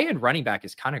high end running back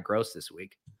is kind of gross this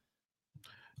week.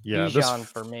 Yeah, Bijan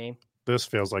for me. This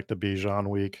feels like the Bijan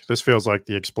week. This feels like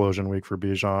the explosion week for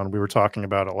Bijan. We were talking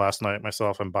about it last night,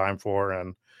 myself and Bime for,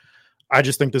 and I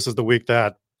just think this is the week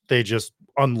that they just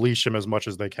unleash him as much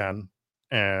as they can.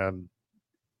 And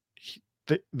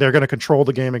they're going to control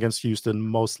the game against Houston,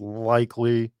 most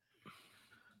likely.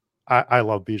 I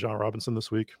love Bijan Robinson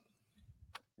this week.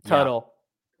 Total.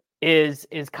 Is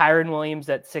Kyron Williams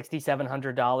at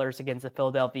 $6,700 against the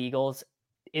Philadelphia Eagles?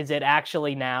 Is it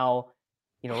actually now,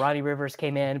 Ronnie Rivers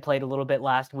came in, played a little bit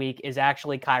last week. Is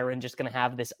actually Kyron just going to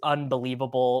have this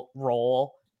unbelievable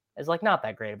role as like not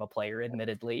that great of a player,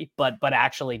 admittedly, but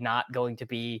actually not going to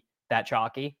be that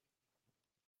chalky?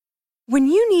 When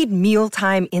you need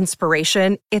mealtime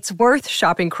inspiration, it's worth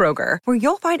shopping Kroger, where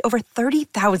you'll find over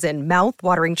 30,000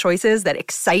 mouth-watering choices that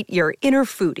excite your inner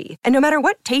foodie. And no matter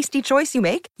what tasty choice you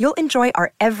make, you'll enjoy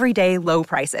our everyday low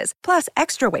prices, plus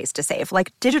extra ways to save,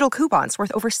 like digital coupons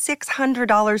worth over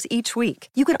 $600 each week.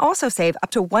 You can also save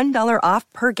up to $1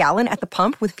 off per gallon at the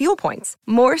pump with fuel points.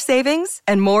 More savings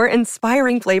and more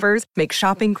inspiring flavors make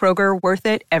shopping Kroger worth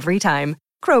it every time.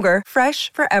 Kroger,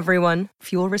 fresh for everyone.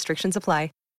 Fuel restrictions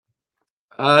apply.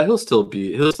 He'll still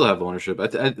have ownership.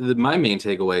 My main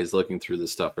takeaway is looking through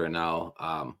this stuff right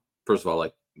now. First of all,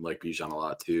 like Bijan a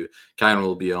lot too. Kind of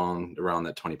will be on around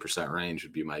that 20% range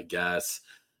would be my guess.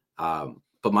 But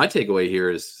my takeaway here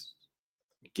is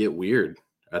get weird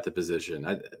at the position.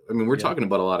 I mean, we're talking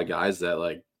about a lot of guys that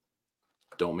like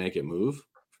don't make it move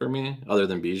for me, other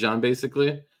than Bijan,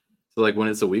 basically. So like when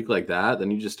it's a week like that,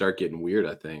 then you just start getting weird.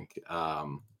 I think.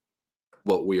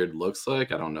 What weird looks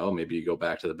like, I don't know. Maybe you go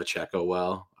back to the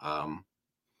Pacheco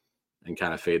and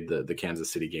kind of fade the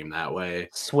Kansas City game that way.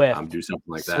 Swift. Do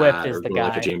something like Swift that. is Or the go guy.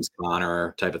 like a James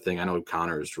Conner type of thing. I know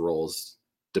Connor's role's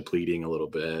depleting a little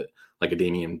bit. Like a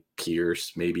Damian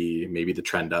Pierce, maybe the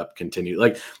trend up continue.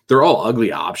 Like they're all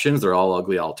ugly options. They're all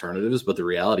ugly alternatives. But the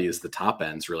reality is the top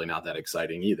end's really not that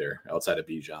exciting either outside of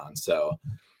Bijan. So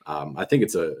I think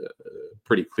it's a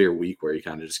pretty clear week where you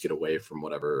kind of just get away from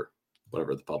whatever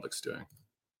the public's doing.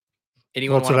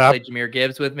 Anyone want to play Jahmyr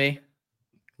Gibbs with me?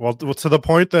 Well, to the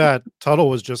point that Tuttle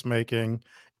was just making,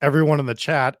 everyone in the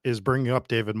chat is bringing up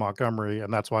David Montgomery,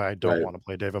 and that's why I don't want to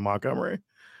play David Montgomery,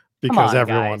 because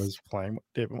everyone is playing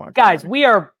David Montgomery. Guys, we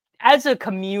are, as a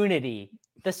community,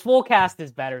 the Swolecast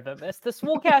is better than this. The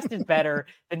Swolecast is better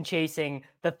than chasing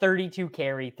the 32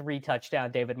 carry, 3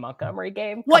 touchdown David Montgomery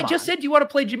game. Well, I just said you want to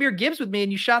play Jahmyr Gibbs with me,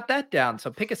 and you shot that down.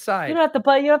 So pick a side. You don't have to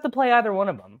play either one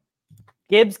of them.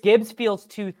 Gibbs feels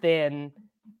too thin.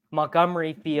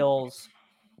 Montgomery feels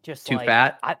just too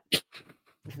fat. I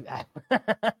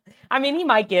mean, he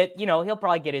might get, he'll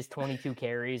probably get his 22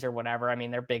 carries or whatever. I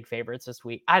mean, they're big favorites this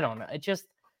week. I don't know. It just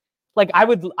like I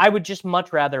would just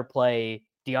much rather play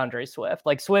DeAndre Swift.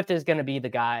 Like Swift is going to be the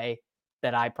guy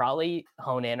that I probably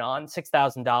hone in on.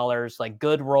 $6,000, like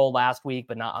good roll last week,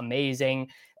 but not amazing.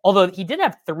 Although he did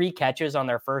have 3 catches on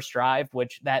their first drive,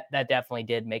 which that definitely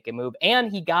did make a move. And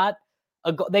he got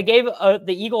the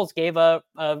Eagles gave a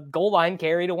goal line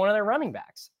carry to one of their running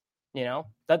backs.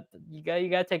 That you got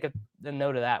to take a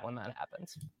note of that when that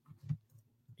happens.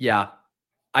 Yeah,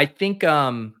 I think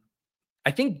going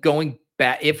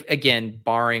back, if again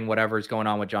barring whatever is going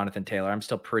on with Jonathan Taylor, I'm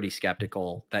still pretty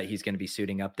skeptical that he's going to be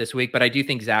suiting up this week. But I do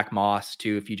think Zach Moss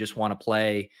too. If you just want to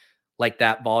play like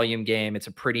that volume game, it's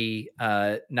a pretty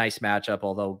nice matchup,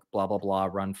 although blah, blah, blah,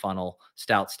 run funnel,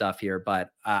 stout stuff here.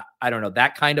 But I don't know,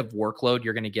 that kind of workload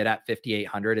you're going to get at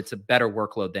 5,800. It's a better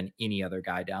workload than any other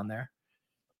guy down there.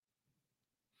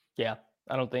 Yeah,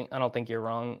 I don't think you're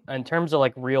wrong. In terms of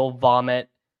like real vomit,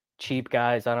 cheap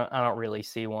guys, I don't really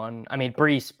see one. I mean,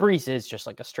 Brees is just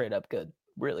like a straight up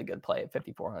really good play at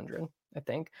 5,400, I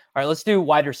think. All right, let's do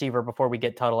wide receiver before we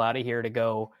get Tuttle out of here to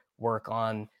go work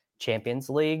on Champions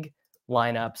League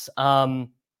lineups.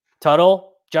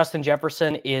 Tuttle, Justin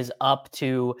Jefferson is up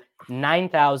to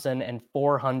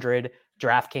 9,400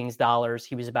 DraftKings dollars.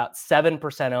 He was about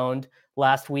 7% owned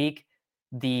last week.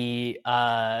 The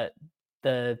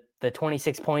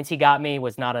 26 points he got me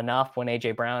was not enough when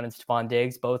AJ Brown and Stephon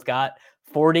Diggs both got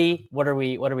 40. What are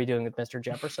we doing with Mr.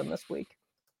 Jefferson this week?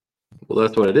 Well,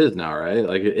 that's what it is now, right?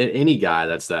 Like any guy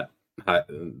that's that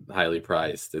highly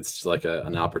priced, it's just like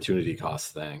an opportunity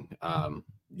cost thing.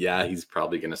 Yeah, he's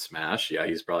probably going to smash. Yeah,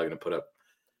 he's probably going to put up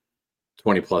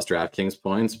 20 plus DraftKings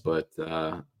points, but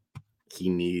he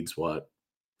needs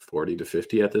 40 to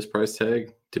 50 at this price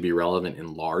tag to be relevant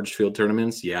in large field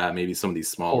tournaments. Yeah, maybe some of these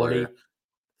smaller 40.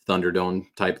 Thunderdome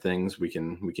type things we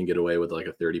can get away with like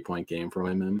a 30-point game from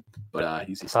him in. But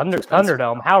he's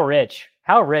Thunderdome. How rich,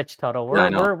 Tuttle.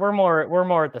 We're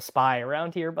more at the Spy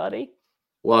around here, buddy.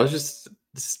 Well, I was just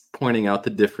pointing out the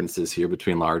differences here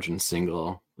between large and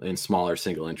smaller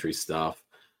single entry stuff.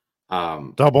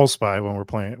 Double spy when we're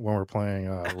playing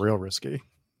real risky.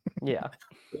 Yeah.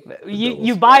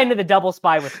 You buy into the double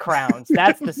spy with crowns.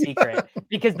 That's the secret.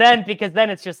 because then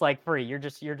it's just like free. You're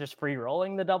just free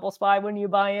rolling the double spy when you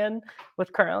buy in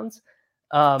with crowns.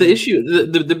 The issue,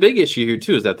 the big issue here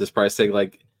too, is that this price tag,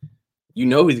 like, he's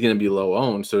going to be low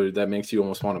owned, so that makes you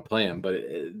almost want to play him. But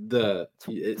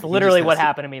it's literally what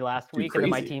happened to me last week, and then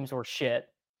my teams were shit.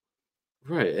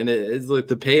 Right, and it's like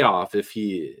the payoff if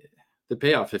he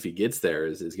gets there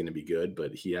is going to be good,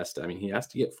 but he has to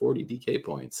get 40 DK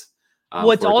points.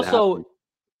 Well, it's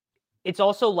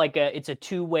also like it's a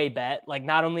two-way bet. Like,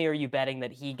 not only are you betting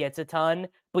that he gets a ton,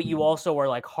 but you also are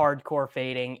like hardcore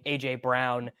fading AJ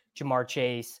Brown, Jamar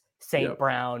Chase, St.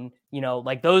 Brown,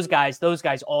 like those guys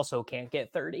also can't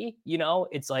get 30,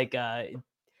 it's like,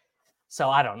 so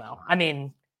I don't know. I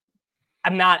mean,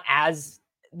 I'm not as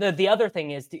the other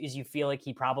thing is you feel like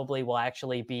he probably will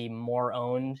actually be more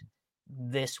owned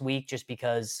this week just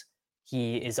because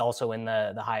he is also in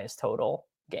the highest total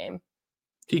game.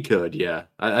 He could, yeah.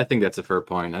 I think that's a fair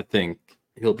point. I think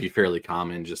he'll be fairly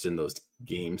common just in those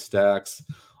game stacks.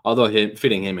 Although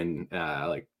fitting him and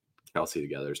like Kelsey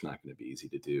together is not going to be easy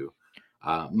to do.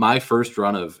 My first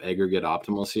run of aggregate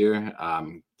optimals here,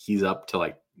 he's up to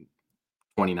like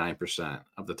 29%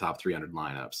 of the top 300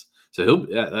 lineups. So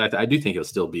I do think he'll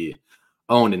still be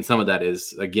owned, and some of that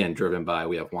is again driven by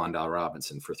we have Wan'Dale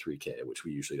Robinson for 3K, which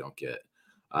we usually don't get.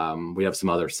 We have some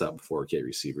other sub 4K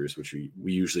receivers, which we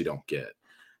usually don't get.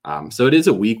 So it is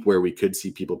a week where we could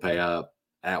see people pay up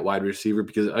at wide receiver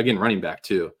because, again, running back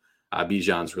too.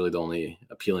 Bijan's really the only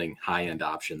appealing high-end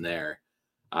option there.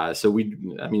 So we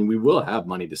will have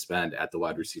money to spend at the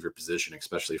wide receiver position,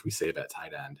 especially if we save at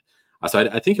tight end. So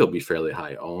I think he'll be fairly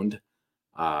high owned,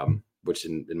 which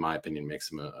in my opinion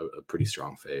makes him a pretty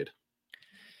strong fade.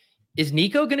 Is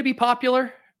Nico going to be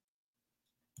popular?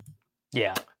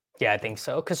 Yeah, I think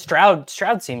so. Because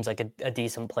Stroud seems like a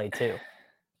decent play too.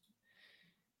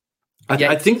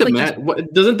 I think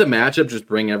doesn't the matchup just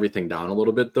bring everything down a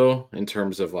little bit though, in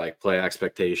terms of like play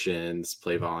expectations,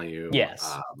 play volume?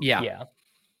 Yes. Yeah.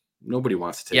 Nobody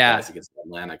wants to take guys against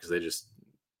Atlanta because they just,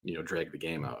 drag the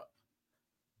game out.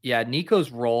 Yeah.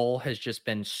 Nico's role has just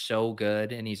been so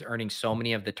good and he's earning so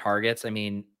many of the targets. I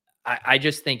mean, I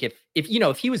just think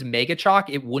if he was mega chalk,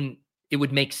 it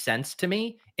would make sense to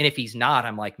me. And if he's not,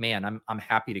 I'm like, man, I'm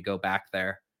happy to go back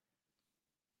there.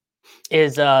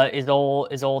 Is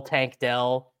old Tank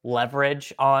Dell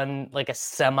leverage on like a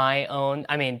semi-owned?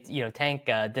 I mean, Tank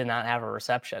did not have a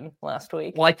reception last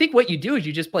week. Well, I think what you do is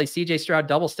you just play CJ Stroud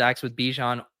double stacks with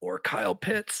Bijan or Kyle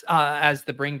Pitts as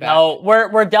the bring back. No,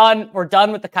 we're done. We're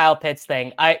done with the Kyle Pitts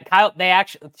thing.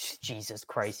 Jesus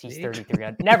Christ, he's 33.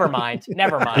 Never mind.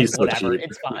 He's so whatever. cheap.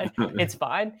 It's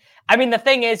fine. I mean, the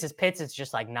thing is Pitts is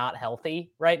just like not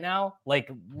healthy right now, like,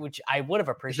 which I would have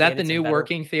appreciated. Is that the new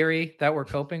working theory that we're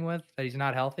coping with, that he's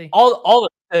not healthy? All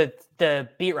the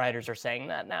beat writers are saying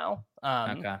that now.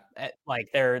 Okay. Like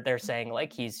they're saying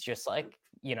like he's just like,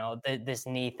 this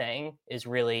knee thing is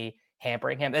really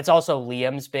hampering him. It's also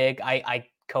Liam's big. I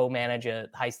co-manage a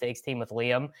high stakes team with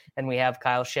Liam and we have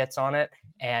Kyle Shits on it.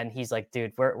 And he's like,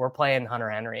 dude, we're playing Hunter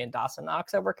Henry and Dawson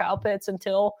Knox over Kyle Pitts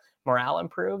until morale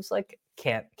improves. Like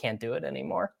can't do it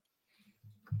anymore.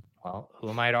 Well, who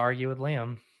am I to argue with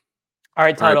Liam? All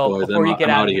right, Tuttle, before you get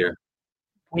out of here.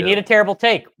 We need a terrible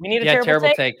take. We need a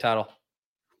terrible take, Tuttle.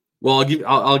 Well,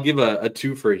 I'll give a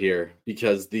twofer here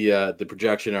because the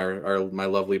projection our my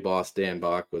lovely boss Dan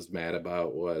Bach was mad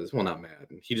about not mad.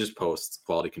 He just posts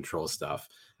quality control stuff.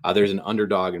 There's an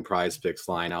underdog and prize picks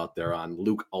line out there on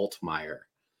Luke Altmaier,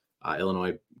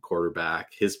 Illinois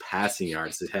quarterback. His passing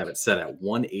yards to have it set at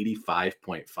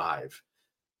 185.5.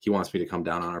 He wants me to come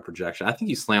down on our projection. I think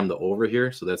you slammed the over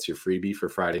here, so that's your freebie for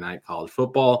Friday night college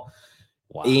football.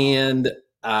 Wow. And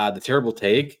the terrible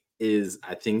take is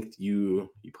I think you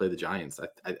play the Giants.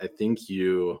 I think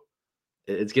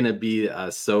it's going to be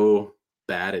so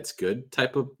bad it's good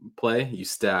type of play. You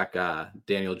stack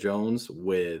Daniel Jones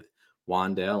with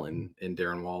Wan'Dale and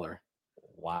Darren Waller.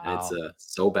 Wow. And it's a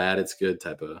so bad it's good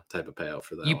type of payout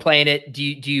for that. You playing it? Do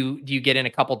you get in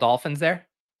a couple Dolphins there?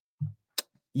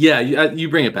 Yeah, you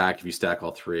bring it back if you stack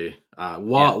all three.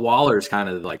 Waller's kind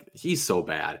of like he's so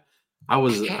bad. I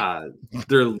was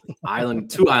their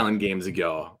two island games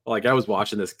ago. Like I was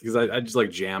watching this because I just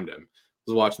like jammed him. I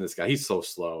was watching this guy. He's so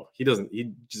slow. He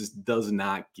just does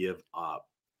not give up.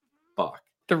 Fuck.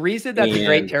 The reason that's a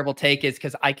great terrible take is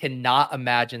because I cannot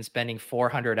imagine spending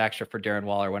 $400 extra for Darren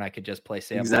Waller when I could just play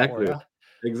Sam. Exactly. Laporta.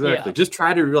 Exactly. Yeah. Just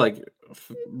try to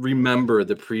remember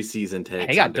the preseason takes.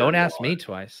 Hey, God, don't ask me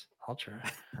twice. I'll try.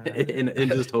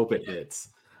 and just hope it hits.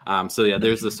 So yeah,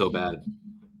 there's the so bad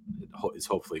is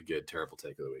hopefully good. Terrible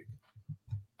take of the week.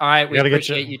 All right, we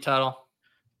appreciate you, Tuttle.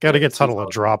 Got to get Tuttle a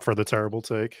drop for the terrible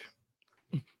take.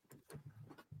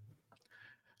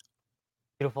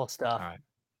 Beautiful stuff.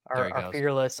 All right.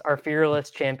 Our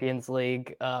fearless Champions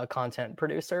League content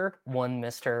producer, one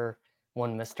Mr.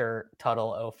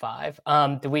 Tuttle 05.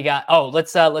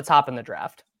 Let's hop in the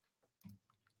draft.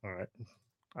 All right.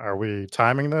 Are we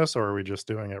timing this or are we just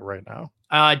doing it right now?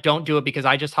 Don't do it because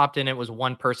I just hopped in. It was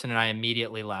one person and I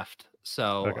immediately left.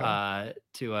 So Okay.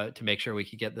 To make sure we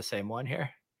could get the same one here.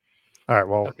 All right.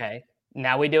 Well, okay.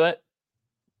 Now we do it.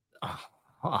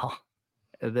 Oh,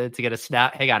 to get a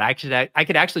snap. Hang on. I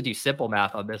could actually do simple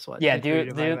math on this one. Yeah,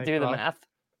 do the math.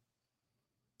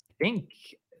 I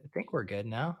think we're good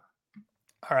now.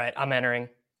 All right, I'm entering.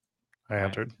 I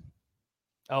entered.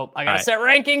 Oh, I gotta set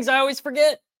rankings. I always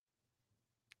forget.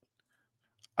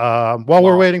 While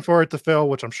we're waiting for it to fill,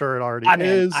 which I'm sure it already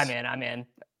is. I'm in.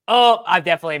 Oh, I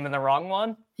definitely am in the wrong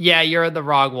one. Yeah, you're in the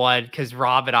wrong one because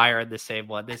Rob and I are in the same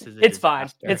one. This is It's fine.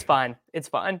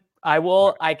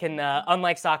 I can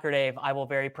unlike Soccer Dave, I will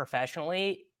very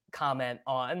professionally comment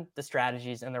on the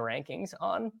strategies and the rankings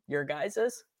on your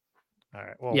guys's. All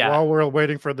right. Well, while we're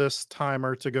waiting for this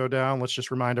timer to go down, let's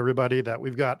just remind everybody that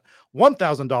we've got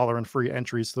 $1,000 in free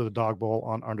entries to the Dog Bowl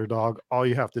on Underdog. All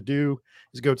you have to do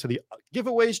is go to the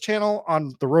giveaways channel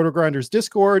on the Roto Grinders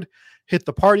Discord, hit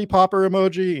the party popper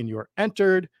emoji, and you're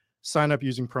entered. Sign up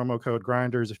using promo code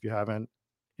Grinders if you haven't,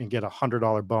 and get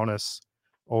 $100 bonus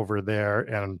over there.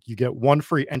 And you get one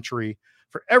free entry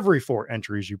for every 4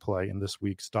 entries you play in this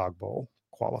week's Dog Bowl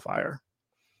qualifier.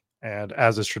 And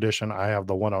as is tradition, I have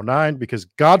the 109 because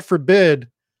God forbid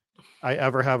I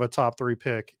ever have a top 3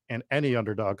 pick in any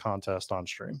Underdog contest on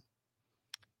stream.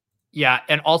 Yeah.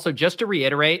 And also just to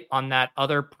reiterate on that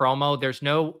other promo, there's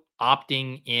no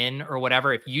opting in or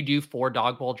whatever. If you do 4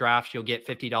 Dog Bowl drafts, you'll get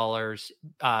 $50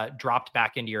 dropped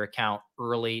back into your account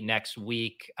early next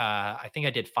week. I think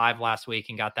I did 5 last week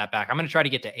and got that back. I'm going to try to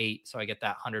get to 8. So I get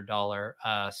that $100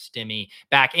 stimmy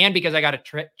back. And because I got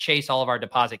to chase all of our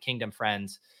Deposit Kingdom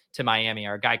friends to Miami.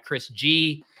 Our guy, Chris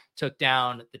G, took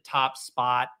down the top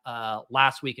spot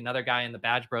last week. Another guy in the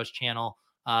Badge Bros channel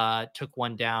took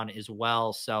one down as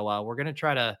well. So we're going to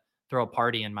try to throw a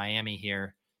party in Miami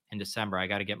here in December. I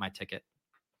got to get my ticket.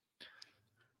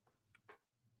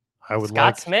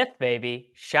 Scott Smith,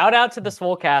 baby. Shout out to the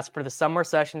Swolecast for the summer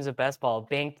sessions of Best Ball.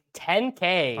 Banked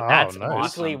 10K. That's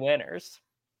weekly winners.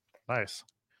 Nice.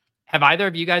 Have either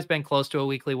of you guys been close to a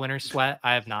weekly winner's sweat?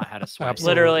 I have not had a sweat.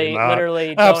 Literally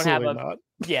don't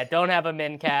have a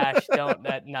min cash.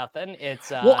 Nothing.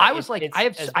 It's I was like, I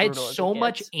had so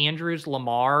much Andrews,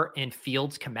 Lamar, and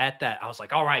Fields Kmet that I was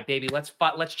like, all right, baby, let's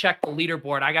check the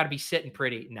leaderboard. I got to be sitting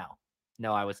pretty.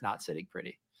 No, I was not sitting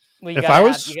pretty. Well, you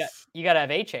gotta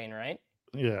have A-Chain, right?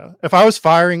 Yeah. If I was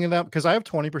firing in that, because I have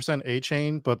 20%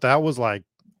 A-Chain, but that was like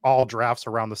all drafts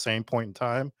around the same point in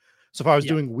time. So if I was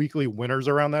doing weekly winners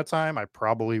around that time, I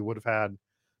probably would have had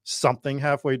something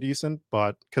halfway decent.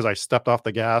 But because I stepped off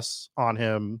the gas on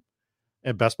him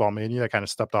in Best Ball Mania, I kind of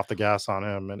stepped off the gas on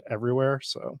him and everywhere.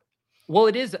 So, well,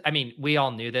 it is. I mean, we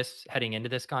all knew this heading into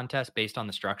this contest based on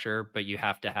the structure, but you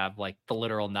have to have like the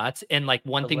literal nuts. And like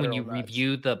one thing when you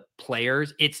review the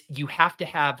players, you have to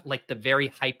have like the very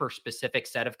hyper specific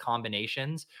set of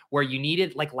combinations where you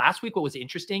needed, like last week, what was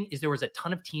interesting is there was a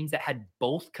ton of teams that had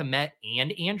both Kmet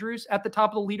and Andrews at the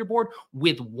top of the leaderboard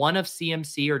with one of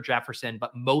CMC or Jefferson,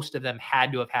 but most of them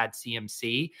had to have had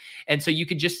CMC. And so you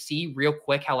could just see real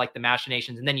quick how like the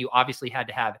machinations, and then you obviously had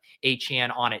to have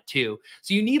Chan on it too.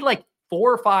 So you need like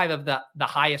 4 or 5 of the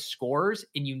highest scores,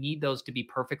 and you need those to be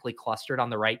perfectly clustered on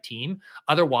the right team.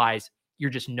 Otherwise, you're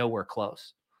just nowhere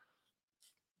close.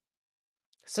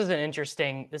 This is an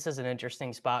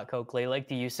interesting spot, Coakley. Like,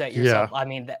 do you set yourself? Yeah. I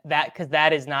mean, because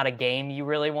that is not a game you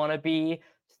really want to be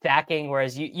stacking.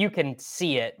 Whereas you can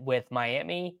see it with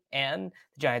Miami and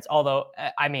the Giants. Although,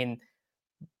 I mean,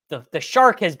 the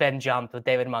shark has been jumped with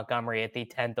David Montgomery at the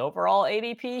 10th overall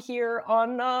ADP here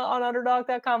on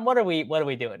Underdog.com. What are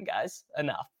we doing, guys?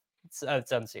 Enough.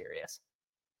 It's unserious.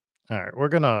 All right, we're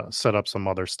gonna set up some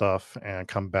other stuff and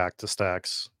come back to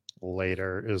stacks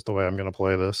later. Is the way I'm gonna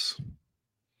play this.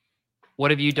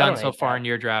 What have you done so far in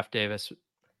your draft, Davis?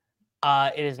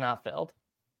 It is not filled.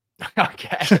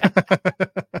 Okay.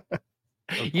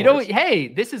 You know, hey,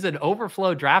 this is an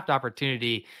overflow draft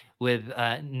opportunity with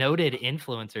noted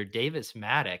influencer Davis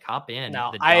Maddock. Hop in.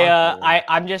 No,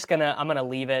 I'm gonna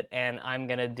leave it, and I'm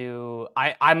gonna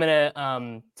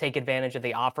take advantage of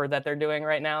the offer that they're doing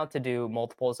right now to do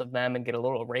multiples of them and get a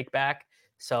little rake back.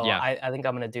 So yeah. I think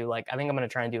I'm gonna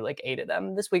try and do like 8 of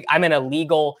them this week. I'm in a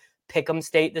legal pick'em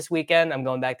state this weekend. I'm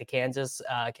going back to Kansas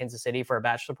City for a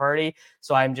bachelor party.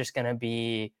 So I'm just going to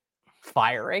be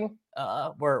firing.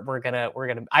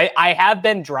 I have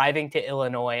been driving to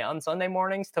Illinois on Sunday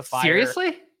mornings to fire.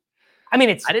 Seriously? I mean,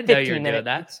 it's I didn't know 15 you were minutes. doing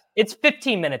that. It's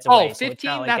 15 minutes away. Oh, 15? So it's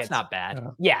not like That's not bad.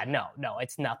 Yeah, no,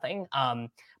 it's nothing.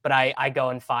 But I go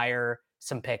and fire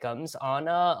some pick'ems on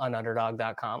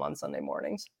underdog.com on Sunday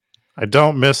mornings. I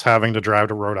don't miss having to drive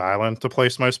to Rhode Island to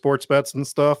place my sports bets and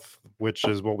stuff, which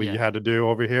is what we had to do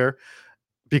over here.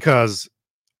 Because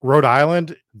Rhode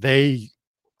Island, they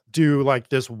do like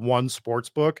this one sports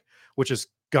book, which is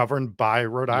governed by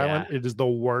Rhode Island. It is the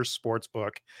worst sports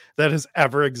book that has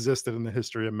ever existed in the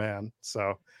history of man.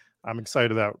 So I'm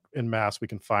excited that in Mass we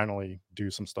can finally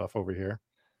do some stuff over here.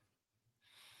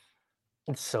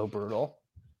 It's so brutal.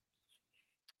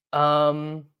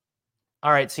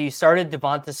 All right, so you started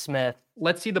Devonta Smith.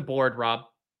 Let's see the board, Rob.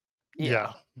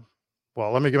 Yeah.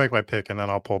 Well, let me make my pick and then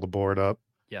I'll pull the board up.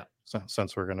 Yeah.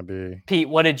 Since we're going to be Pete,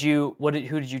 who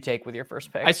did you take with your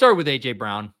first pick? I started with AJ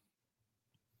Brown.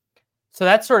 So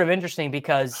that's sort of interesting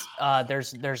because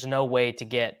there's no way to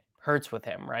get Hurts with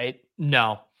him, right?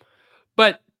 No,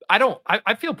 but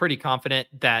I feel pretty confident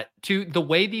that the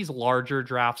way these larger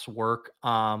drafts work,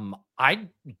 I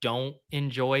don't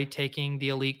enjoy taking the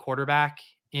elite quarterback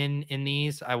in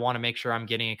these. I want to make sure I'm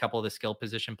getting a couple of the skill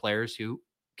position players who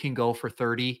can go for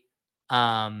 30.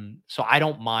 So I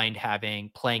don't mind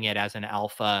playing it as an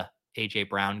alpha AJ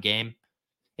Brown game.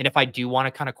 And if I do want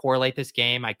to kind of correlate this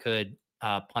game, I could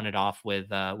punt it off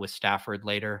with Stafford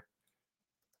later.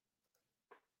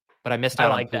 But I missed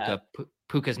out on Puka.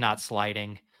 Puka's not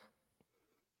sliding.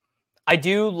 I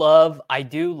do love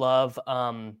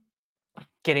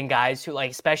getting guys who, like,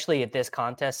 especially at this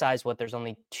contest size, there's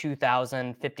only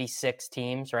 2,056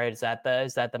 teams, right? Is that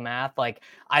the math? Like,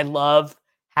 I love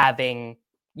having,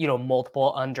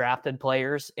 multiple undrafted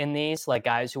players in these, like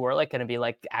guys who are like going to be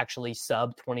like actually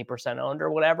sub 20% owned or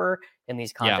whatever in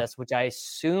these contests, which I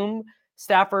assume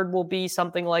Stafford will be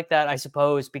something like that, I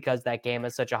suppose, because that game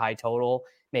is such a high total.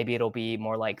 Maybe it'll be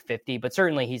more like 50, but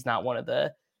certainly he's not one of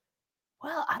the,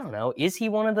 well, I don't know. Is he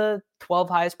one of the 12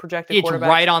 highest projected quarterbacks? It's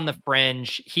right on the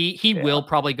fringe. He will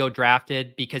probably go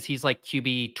drafted because he's like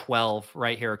QB 12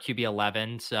 right here, or QB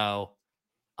 11. So,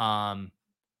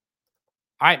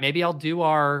 all right, maybe I'll do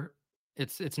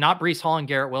it's not Breece Hall and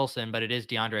Garrett Wilson, but it is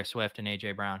DeAndre Swift and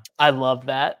AJ Brown. I love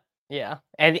that. Yeah.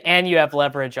 And you have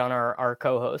leverage on our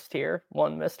co-host here.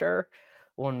 One Mr.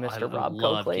 Rob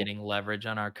love Coakley. Getting leverage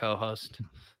on our co-host.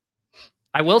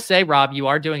 I will say, Rob, you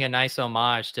are doing a nice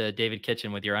homage to David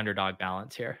Kitchen with your underdog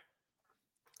balance here.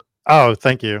 Oh,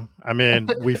 thank you. I mean,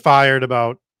 we fired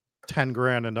about 10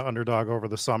 grand into underdog over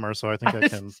the summer, so I think I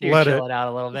can let it out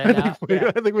a little bit.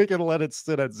 I think we can let it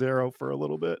sit at zero for a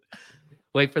little bit.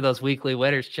 Wait for those weekly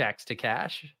winners checks to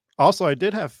cash. Also, I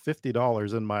did have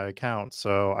 $50 in my account,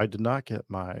 so I did not get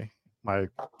my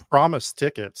promised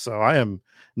ticket. So I am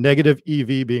negative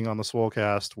EV being on the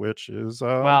Swolecast, which is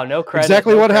wow, no credit.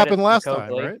 Exactly no what credit happened last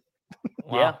time, right?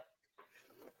 Wow. Yeah.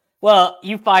 Well,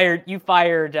 you fired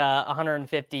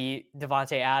 150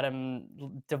 Devontae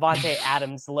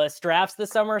Adams list drafts this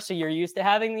summer, so you're used to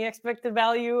having the expected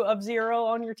value of 0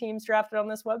 on your teams drafted on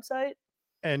this website.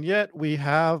 And yet we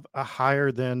have a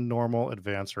higher than normal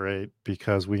advance rate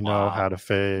because we know how to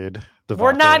fade Devontae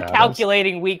We're not Adams.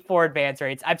 calculating week 4 advance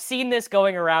rates. I've seen this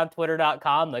going around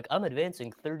Twitter.com. Like, I'm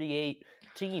advancing 38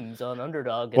 teams on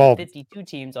Underdog and 52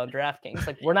 teams on DraftKings.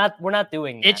 Like, we're not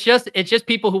doing that. It's just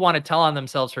people who want to tell on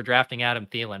themselves for drafting Adam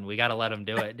Thielen. We got to let them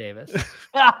do it, Davis.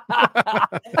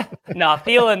 No,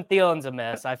 Thielen's a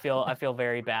mess. I feel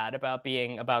very bad about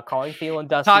calling Thielen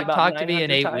dusty. Talk to me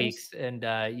in 8 weeks,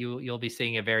 and you'll be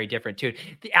seeing a very different tune.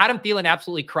 The Adam Thielen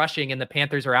absolutely crushing, and the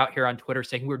Panthers are out here on Twitter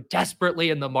saying we're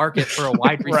desperately in the market for a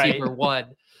wide receiver one.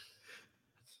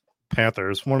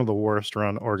 Panthers, one of the worst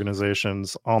run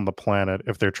organizations on the planet,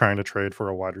 if they're trying to trade for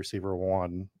a wide receiver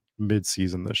one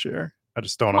mid-season this year. I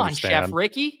just don't understand. Chef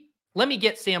Ricky. Let me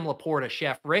get Sam Laporta,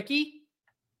 Chef Ricky.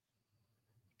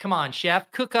 Come on, Chef.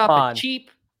 Cook up a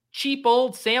cheap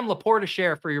old Sam Laporta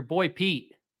share for your boy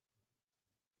Pete.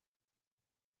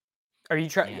 Are you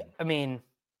trying? I mean,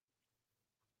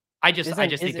 I just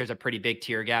think there's a pretty big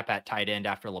tier gap at tight end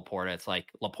after Laporta. It's like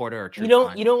Laporta or True. You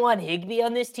don't want Higbee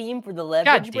on this team for the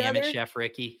leverage. God damn it, Chef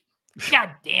Ricky. God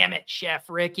damn it, Chef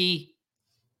Ricky.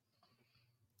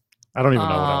 I don't even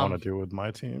know what I want to do with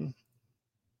my team.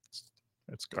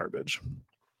 It's garbage.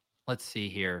 Let's see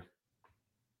here.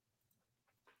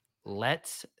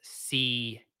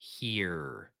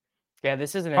 Yeah,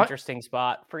 this is an interesting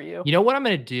spot for you. You know what I'm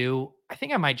going to do? I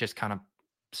think I might just kind of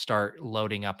start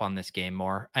loading up on this game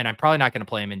more. And I'm probably not going to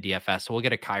play him in DFS. So we'll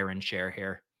get a Kyron share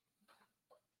here.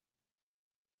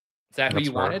 Is that who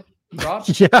you wanted, Rob?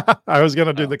 Yeah, I was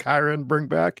gonna do the Kyron bring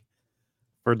back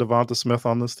for Devonta Smith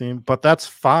on this team, but that's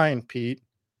fine, Pete.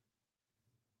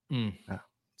 Yeah,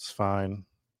 it's fine.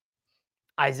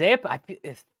 Isaiah,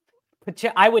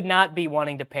 I would not be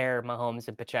wanting to pair Mahomes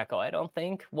and Pacheco. I don't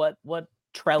think what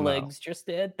Trelligs just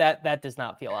did, that does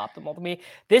not feel optimal to me.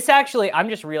 This actually, I'm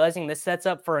just realizing this sets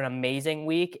up for an amazing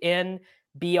week in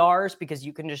BRs because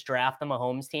you can just draft the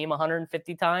Mahomes team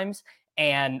 150 times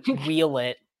and wheel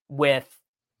it with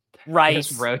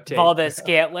Rice, Valdez,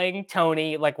 Scantling,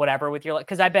 Tony, like whatever with your,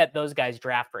 because I bet those guys'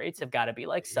 draft rates have got to be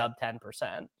like sub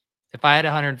 10%. If I had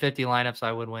 150 lineups,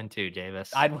 I would win too,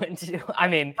 Davis. I'd win too. I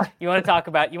mean, you want to talk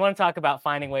about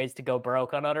finding ways to go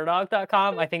broke on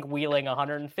underdog.com. I think wheeling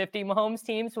 150 Mahomes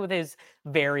teams with his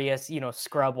various,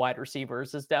 scrub wide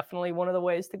receivers is definitely one of the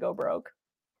ways to go broke.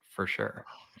 For sure.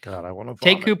 God, I want to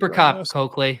take Cooper Kupp,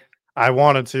 Coakley. I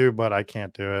wanted to, but I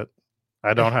can't do it.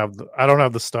 I don't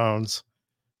have the stones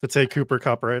to take Cooper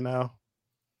Kupp right now.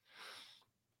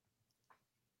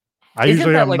 I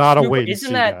usually am not a wait and see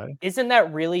guy. Isn't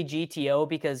that really GTO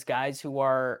because guys who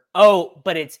are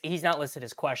but he's not listed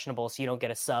as questionable, so you don't get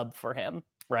a sub for him,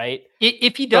 right?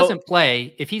 If he doesn't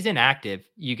play, if he's inactive,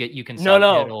 you can sub.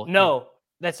 No,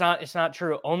 it's not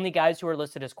true. Only guys who are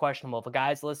listed as questionable. If a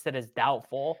guy's listed as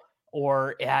doubtful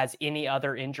or has any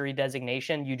other injury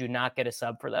designation, you do not get a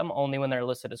sub for them. Only when they're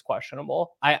listed as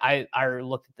questionable. I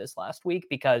looked at this last week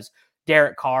because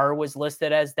Derek Carr was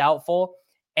listed as doubtful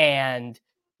and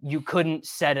you couldn't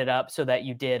set it up so that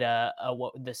you did I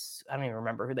don't even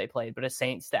remember who they played, but a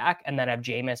Saint stack and then have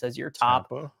Jameis as your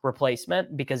top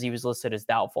replacement because he was listed as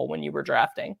doubtful when you were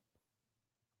drafting.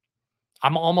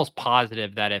 I'm almost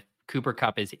positive that if Cooper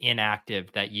Kupp is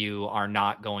inactive, that you are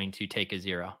not going to take a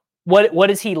 0. What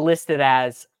is he listed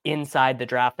as inside the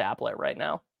draft applet right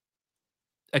now?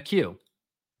 A Q.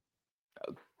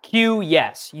 Q,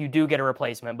 yes, you do get a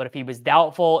replacement. But if he was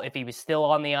doubtful, if he was still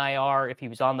on the IR, if he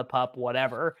was on the PUP,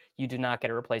 whatever, you do not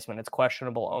get a replacement. It's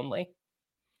questionable only.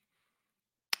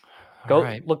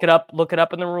 Look it up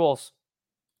in the rules.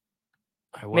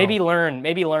 I will. Maybe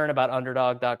learn about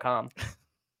underdog.com.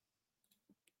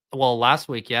 Well, last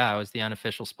week, I was the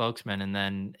unofficial spokesman, and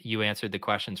then you answered the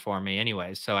questions for me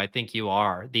anyway. So I think you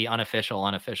are the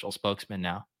unofficial spokesman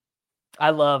now.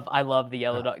 I love the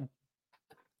yellow dog.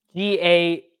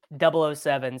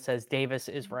 GA007 says Davis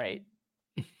is right.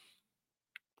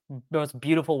 Most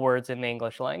beautiful words in the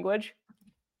English language.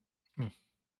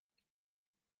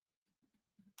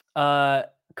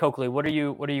 Coakley, what are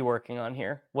you working on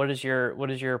here? What is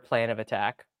your plan of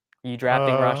attack? Are you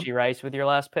drafting Rashee Rice with your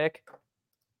last pick?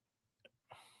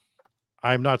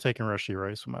 I'm not taking Rashee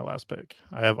Rice with my last pick.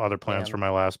 I have other plans for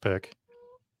my last pick.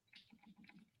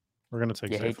 We're gonna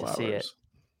take Zay Flowers.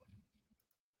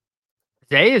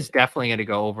 Zay is definitely going to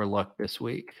go overlooked this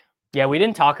week. Yeah, we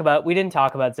didn't talk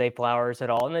about Zay Flowers at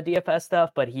all in the DFS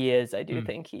stuff, but he is. I do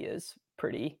think he is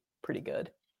pretty good.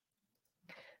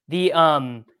 The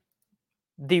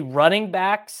running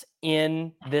backs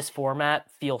in this format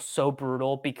feel so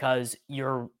brutal because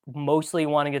you're mostly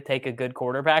wanting to take a good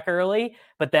quarterback early,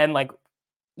 but then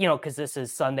because this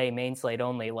is Sunday main slate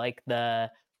only, like the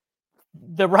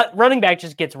running back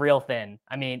just gets real thin.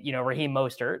 I mean, Raheem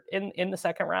Mostert in the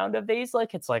second round of these,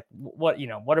 it's like, what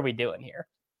are we doing here?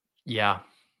 Yeah.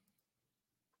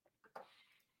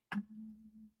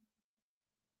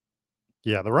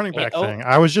 Yeah, the running back thing.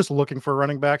 I was just looking for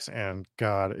running backs, and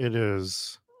God, it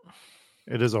is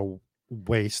a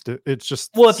waste. It's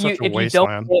just such a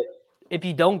wasteland. If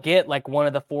you don't get like one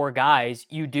of the 4 guys,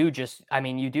 you do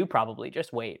probably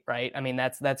just wait, right? I mean,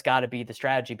 that's got to be the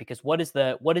strategy because what is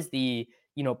the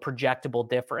projectable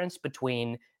difference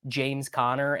between James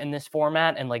Conner in this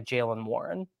format and like Jaylen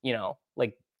Warren?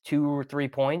 Like 2 or 3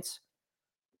 points.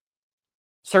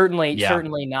 Certainly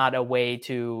not a way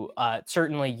to.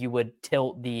 Certainly, you would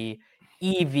tilt the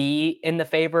EV in the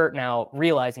favor. Now,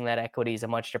 realizing that equity is a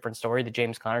much different story. The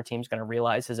James Conner team is going to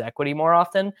realize his equity more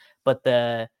often, but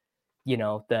the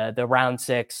round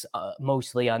 6,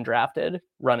 mostly undrafted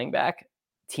running back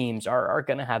teams are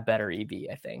going to have better EV,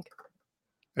 I think.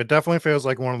 It definitely feels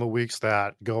like one of the weeks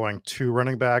that going 2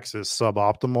 running backs is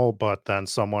suboptimal, but then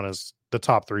the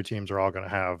top 3 teams are all going to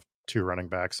have 2 running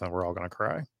backs and we're all going to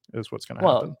cry is what's going to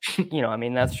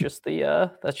happen. That's just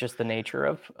the nature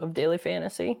of daily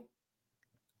fantasy.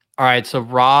 All right. So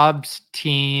Rob's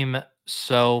team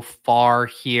so far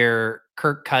here,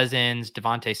 Kirk Cousins,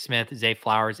 Devontae Smith, Zay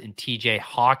Flowers, and TJ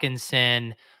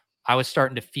Hawkinson. I was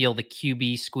starting to feel the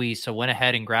QB squeeze, so went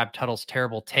ahead and grabbed Tuttle's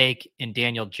terrible take in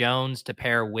Daniel Jones to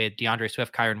pair with DeAndre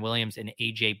Swift, Kyron Williams, and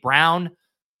AJ Brown.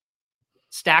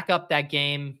 Stack up that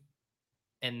game.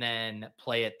 and then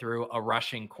play it through a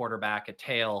rushing quarterback, a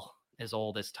tale as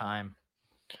old as time.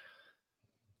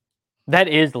 That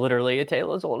is literally a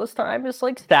tale as old as time. Just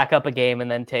like stack up a game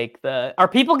and then take the. Are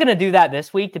people going to do that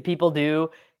this week? Do people do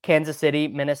Kansas City,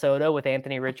 Minnesota with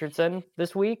Anthony Richardson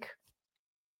this week?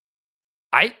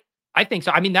 I think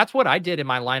so. I mean, that's what I did in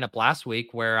my lineup last week,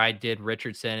 where I did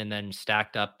Richardson and then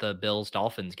stacked up the Bills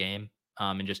Dolphins game,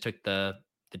 and just took the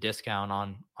discount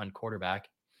on quarterback.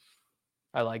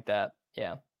 I like that.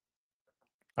 Yeah.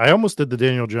 I almost did the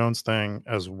Daniel Jones thing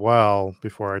as well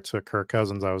before I took Kirk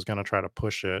Cousins. I was going to try to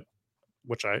push it,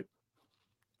 which I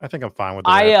think I'm fine with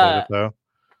the way I played it, though.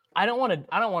 I don't want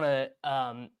to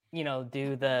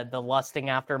do the lusting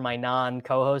after my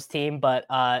non-co-host team, but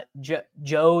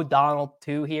Joe Donald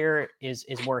 2 here is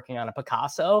working on a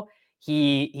Picasso.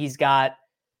 He's got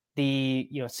the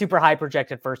super high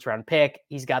projected first round pick.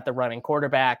 He's got the running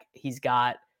quarterback. He's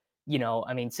got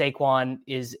Saquon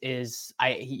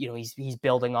he's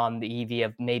building on the EV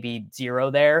of maybe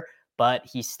 0 there, but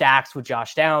he stacks with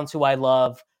Josh Downs, who I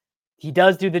love. He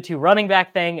does do the 2 running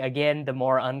back thing. Again, the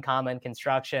more uncommon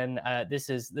construction. This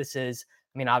is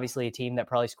obviously a team that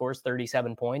probably scores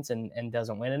 37 points and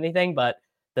doesn't win anything, but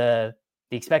the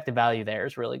expected value there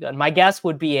is really good. My guess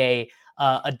would be a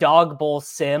dog bowl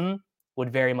sim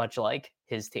would very much like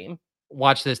his team.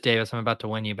 Watch this, Davis. I'm about to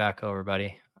win you back over,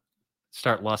 buddy.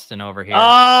 Start lusting over here.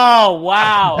 Oh,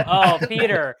 wow. Oh,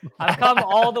 Peter, I've come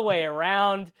all the way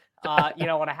around,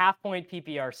 on a half-point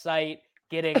PPR site,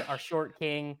 getting our short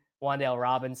king, Wan'Dale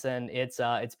Robinson.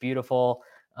 It's beautiful.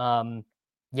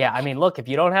 Look, if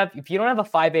you don't have a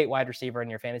 5'8" wide receiver in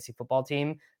your fantasy football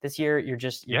team this year, you're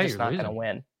just not going to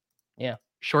win. Yeah.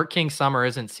 Short king summer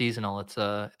isn't seasonal. It's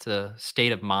a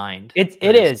state of mind. It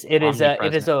is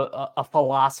a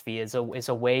philosophy, is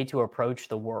a way to approach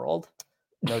the world.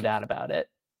 No doubt about it.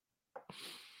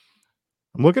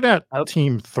 I'm looking at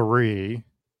team 3,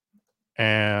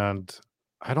 and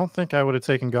I don't think I would have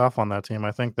taken Goff on that team.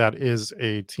 I think that is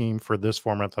a team for this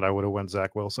format that I would have went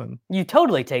Zach Wilson. You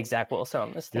totally take Zach Wilson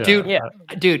on this team.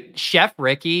 Dude, Chef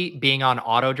Ricky being on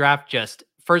auto draft, just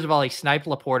first of all, he sniped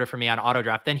Laporta for me on auto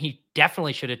draft. Then he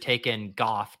definitely should have taken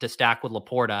Goff to stack with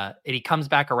Laporta. And he comes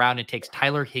back around and takes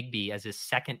Tyler Higbee as his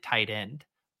second tight end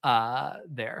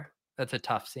there. That's a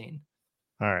tough scene.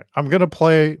 All right. I'm going to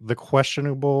play the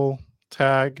questionable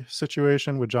tag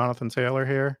situation with Jonathan Taylor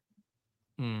here.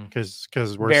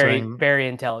 Because we're saying very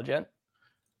intelligent.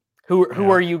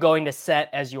 Who are you going to set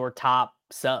as your top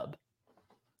sub?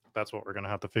 That's what we're going to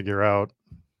have to figure out.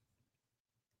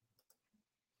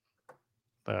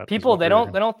 People they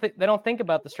don't think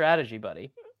about the strategy,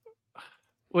 buddy.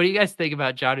 What do you guys think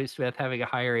about Jonnu Smith having a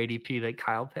higher ADP than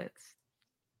Kyle Pitts?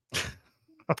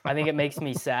 I think it makes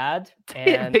me sad. And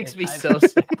it makes me so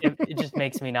sad. It just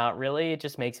makes me not really. It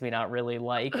just makes me not really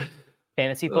like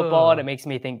fantasy football, and it makes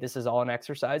me think this is all an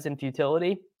exercise in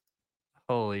futility.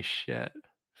 Holy shit!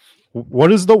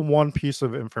 What is the one piece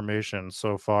of information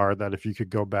so far that if you could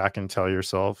go back and tell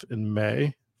yourself in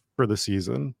May for the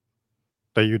season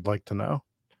that you'd like to know?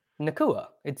 Nakua.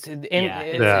 It's I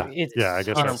guess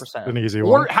 100%. That's an easy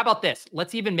one. Or how about this?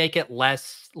 Let's even make it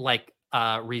less like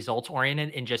results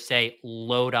oriented and just say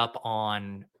load up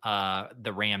on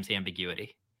the Rams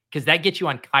ambiguity, because that gets you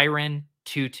on Kyren,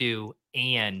 Tutu,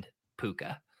 and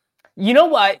Puka. You know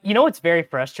what? You know what's very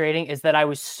frustrating is that I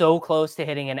was so close to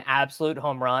hitting an absolute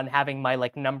home run, having my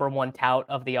number one tout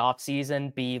of the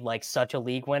offseason be such a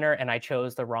league winner, and I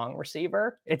chose the wrong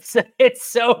receiver. It's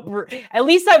so. At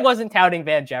least I wasn't touting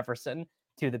Van Jefferson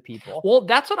to the people. Well,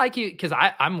 that's what I keep, because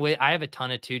I have a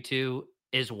ton of Tutu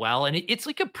as well, and it's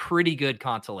a pretty good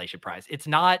consolation prize. It's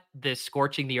not the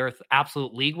scorching the earth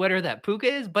absolute league winner that Puka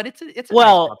is, but it's a nice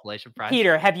consolation prize.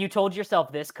 Peter, have you told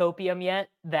yourself this copium yet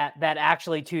that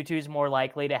actually Tutu's more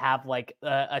likely to have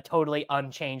a totally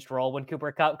unchanged role when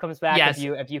Cooper Kupp comes back? Yes.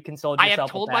 Have you consoled yourself? I have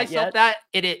told myself that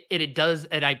it does,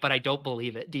 but I don't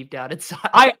believe it deep down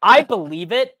inside. I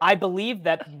believe it. I believe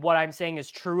that what I'm saying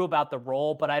is true about the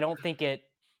role, but I don't think it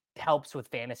helps with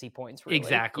fantasy points. Really.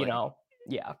 Exactly.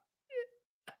 Yeah.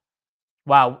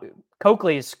 Wow,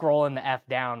 Coakley is scrolling the F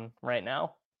down right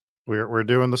now. We're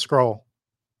doing the scroll.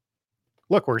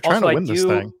 Look, we're trying to win this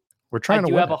thing. We're trying to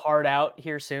win. I do have a hard out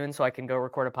here soon, so I can go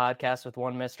record a podcast with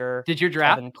one Mr. Did your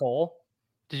draft Evan Cole?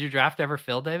 Did your draft ever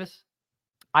fill, Davis?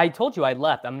 I told you I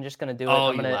left. I'm just gonna do it. Oh,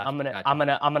 I'm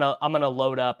gonna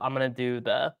load up. I'm gonna do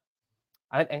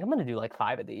I think I'm gonna do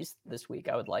 5 of these this week.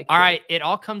 I would like. All right, it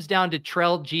all comes down to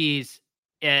Trell G's.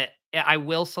 I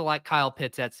will select Kyle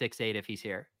Pitts at 6'8" if he's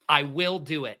here. I will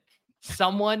do it.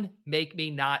 Someone make me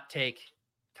not take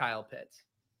Kyle Pitts.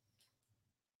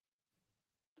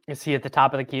 Is he at the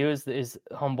top of the queue? Is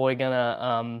homeboy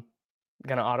gonna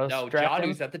Gonna auto No, draft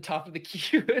him? Jonnu's at the top of the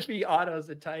queue if he autos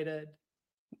a tight end.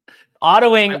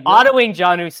 Autoing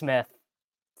Jonnu Smith.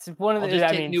 It's one of I'll the.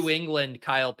 just take New England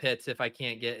Kyle Pitts if I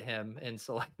can't get him and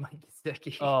select Mike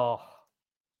Gesicki. Oh,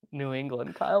 New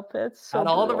England Kyle Pitts. So had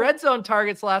all the red zone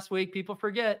targets last week. People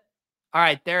forget. All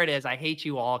right, there it is. I hate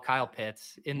you all, Kyle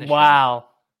Pitts in the show.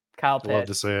 Kyle Pitts. Love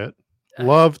to see it.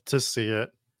 Love to see it.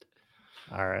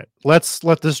 All right, let's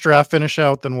let this draft finish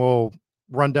out. Then we'll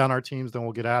run down our teams. Then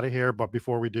we'll get out of here. But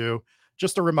before we do,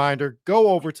 just a reminder: go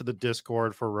over to the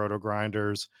Discord for Roto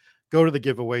Grinders. Go to the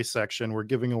giveaway section. We're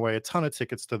giving away a ton of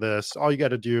tickets to this. All you got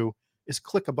to do is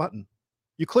click a button.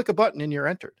 You click a button and you're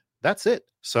entered. That's it.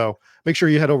 So make sure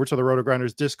you head over to the Roto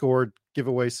Grinders Discord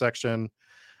giveaway section.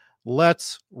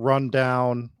 Let's run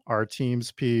down our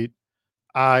teams, Pete.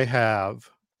 I have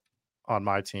on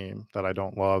my team that I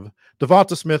don't love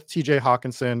Devonta Smith, TJ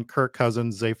Hawkinson, Kirk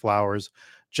Cousins, Zay Flowers,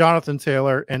 Jonathan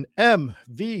Taylor, and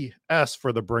MVS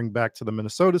for the bring back to the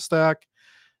Minnesota stack.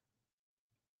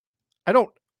 I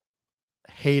don't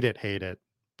hate it,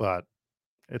 but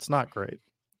it's not great.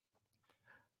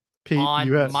 Pete,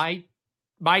 on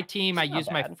my team, I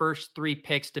used my first 3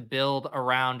 picks to build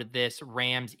around this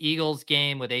Rams-Eagles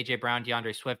game with A.J. Brown,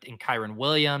 DeAndre Swift, and Kyron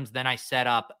Williams. Then I set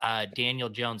up Daniel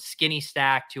Jones skinny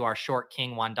stack to our short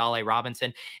king, Wandale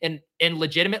Robinson. And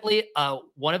legitimately,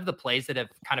 one of the plays that have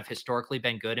kind of historically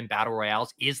been good in battle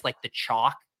royales is like the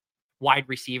chalk wide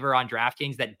receiver on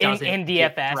DraftKings that doesn't in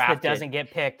DFS that doesn't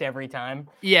get picked every time.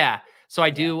 Yeah. So I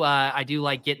do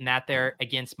like getting that there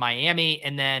against Miami.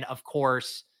 And then, of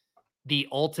course, the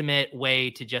ultimate way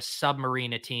to just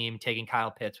submarine a team, taking Kyle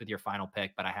Pitts with your final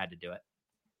pick, but I had to do it.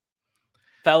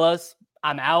 Fellas,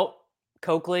 I'm out.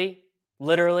 Coakley,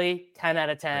 literally 10 out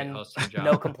of 10.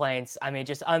 No complaints. I mean,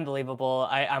 just unbelievable.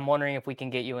 I'm wondering if we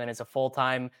can get you in as a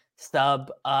full-time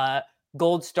sub.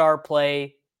 Gold star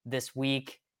play this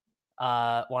week.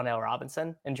 Wandale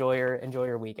Robinson. Enjoy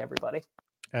your week, everybody.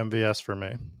 MVS for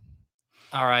me.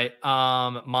 All right.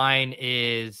 Mine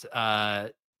is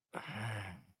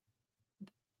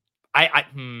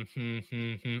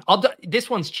this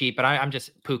one's cheap, but I'm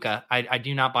just Puka. I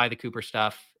do not buy the Cooper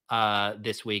stuff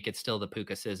this week. It's still the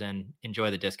Puka season.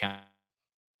 Enjoy the discount.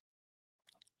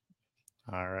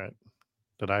 All right.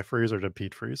 Did I freeze or did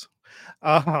Pete freeze?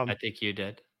 I think you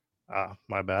did.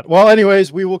 My bad. Well,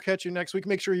 anyways, we will catch you next week.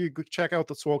 Make sure you check out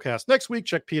the Swolecast next week.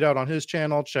 Check Pete out on his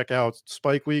channel. Check out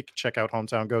Spike Week. Check out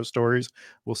Hometown Ghost Stories.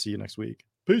 We'll see you next week.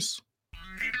 Peace.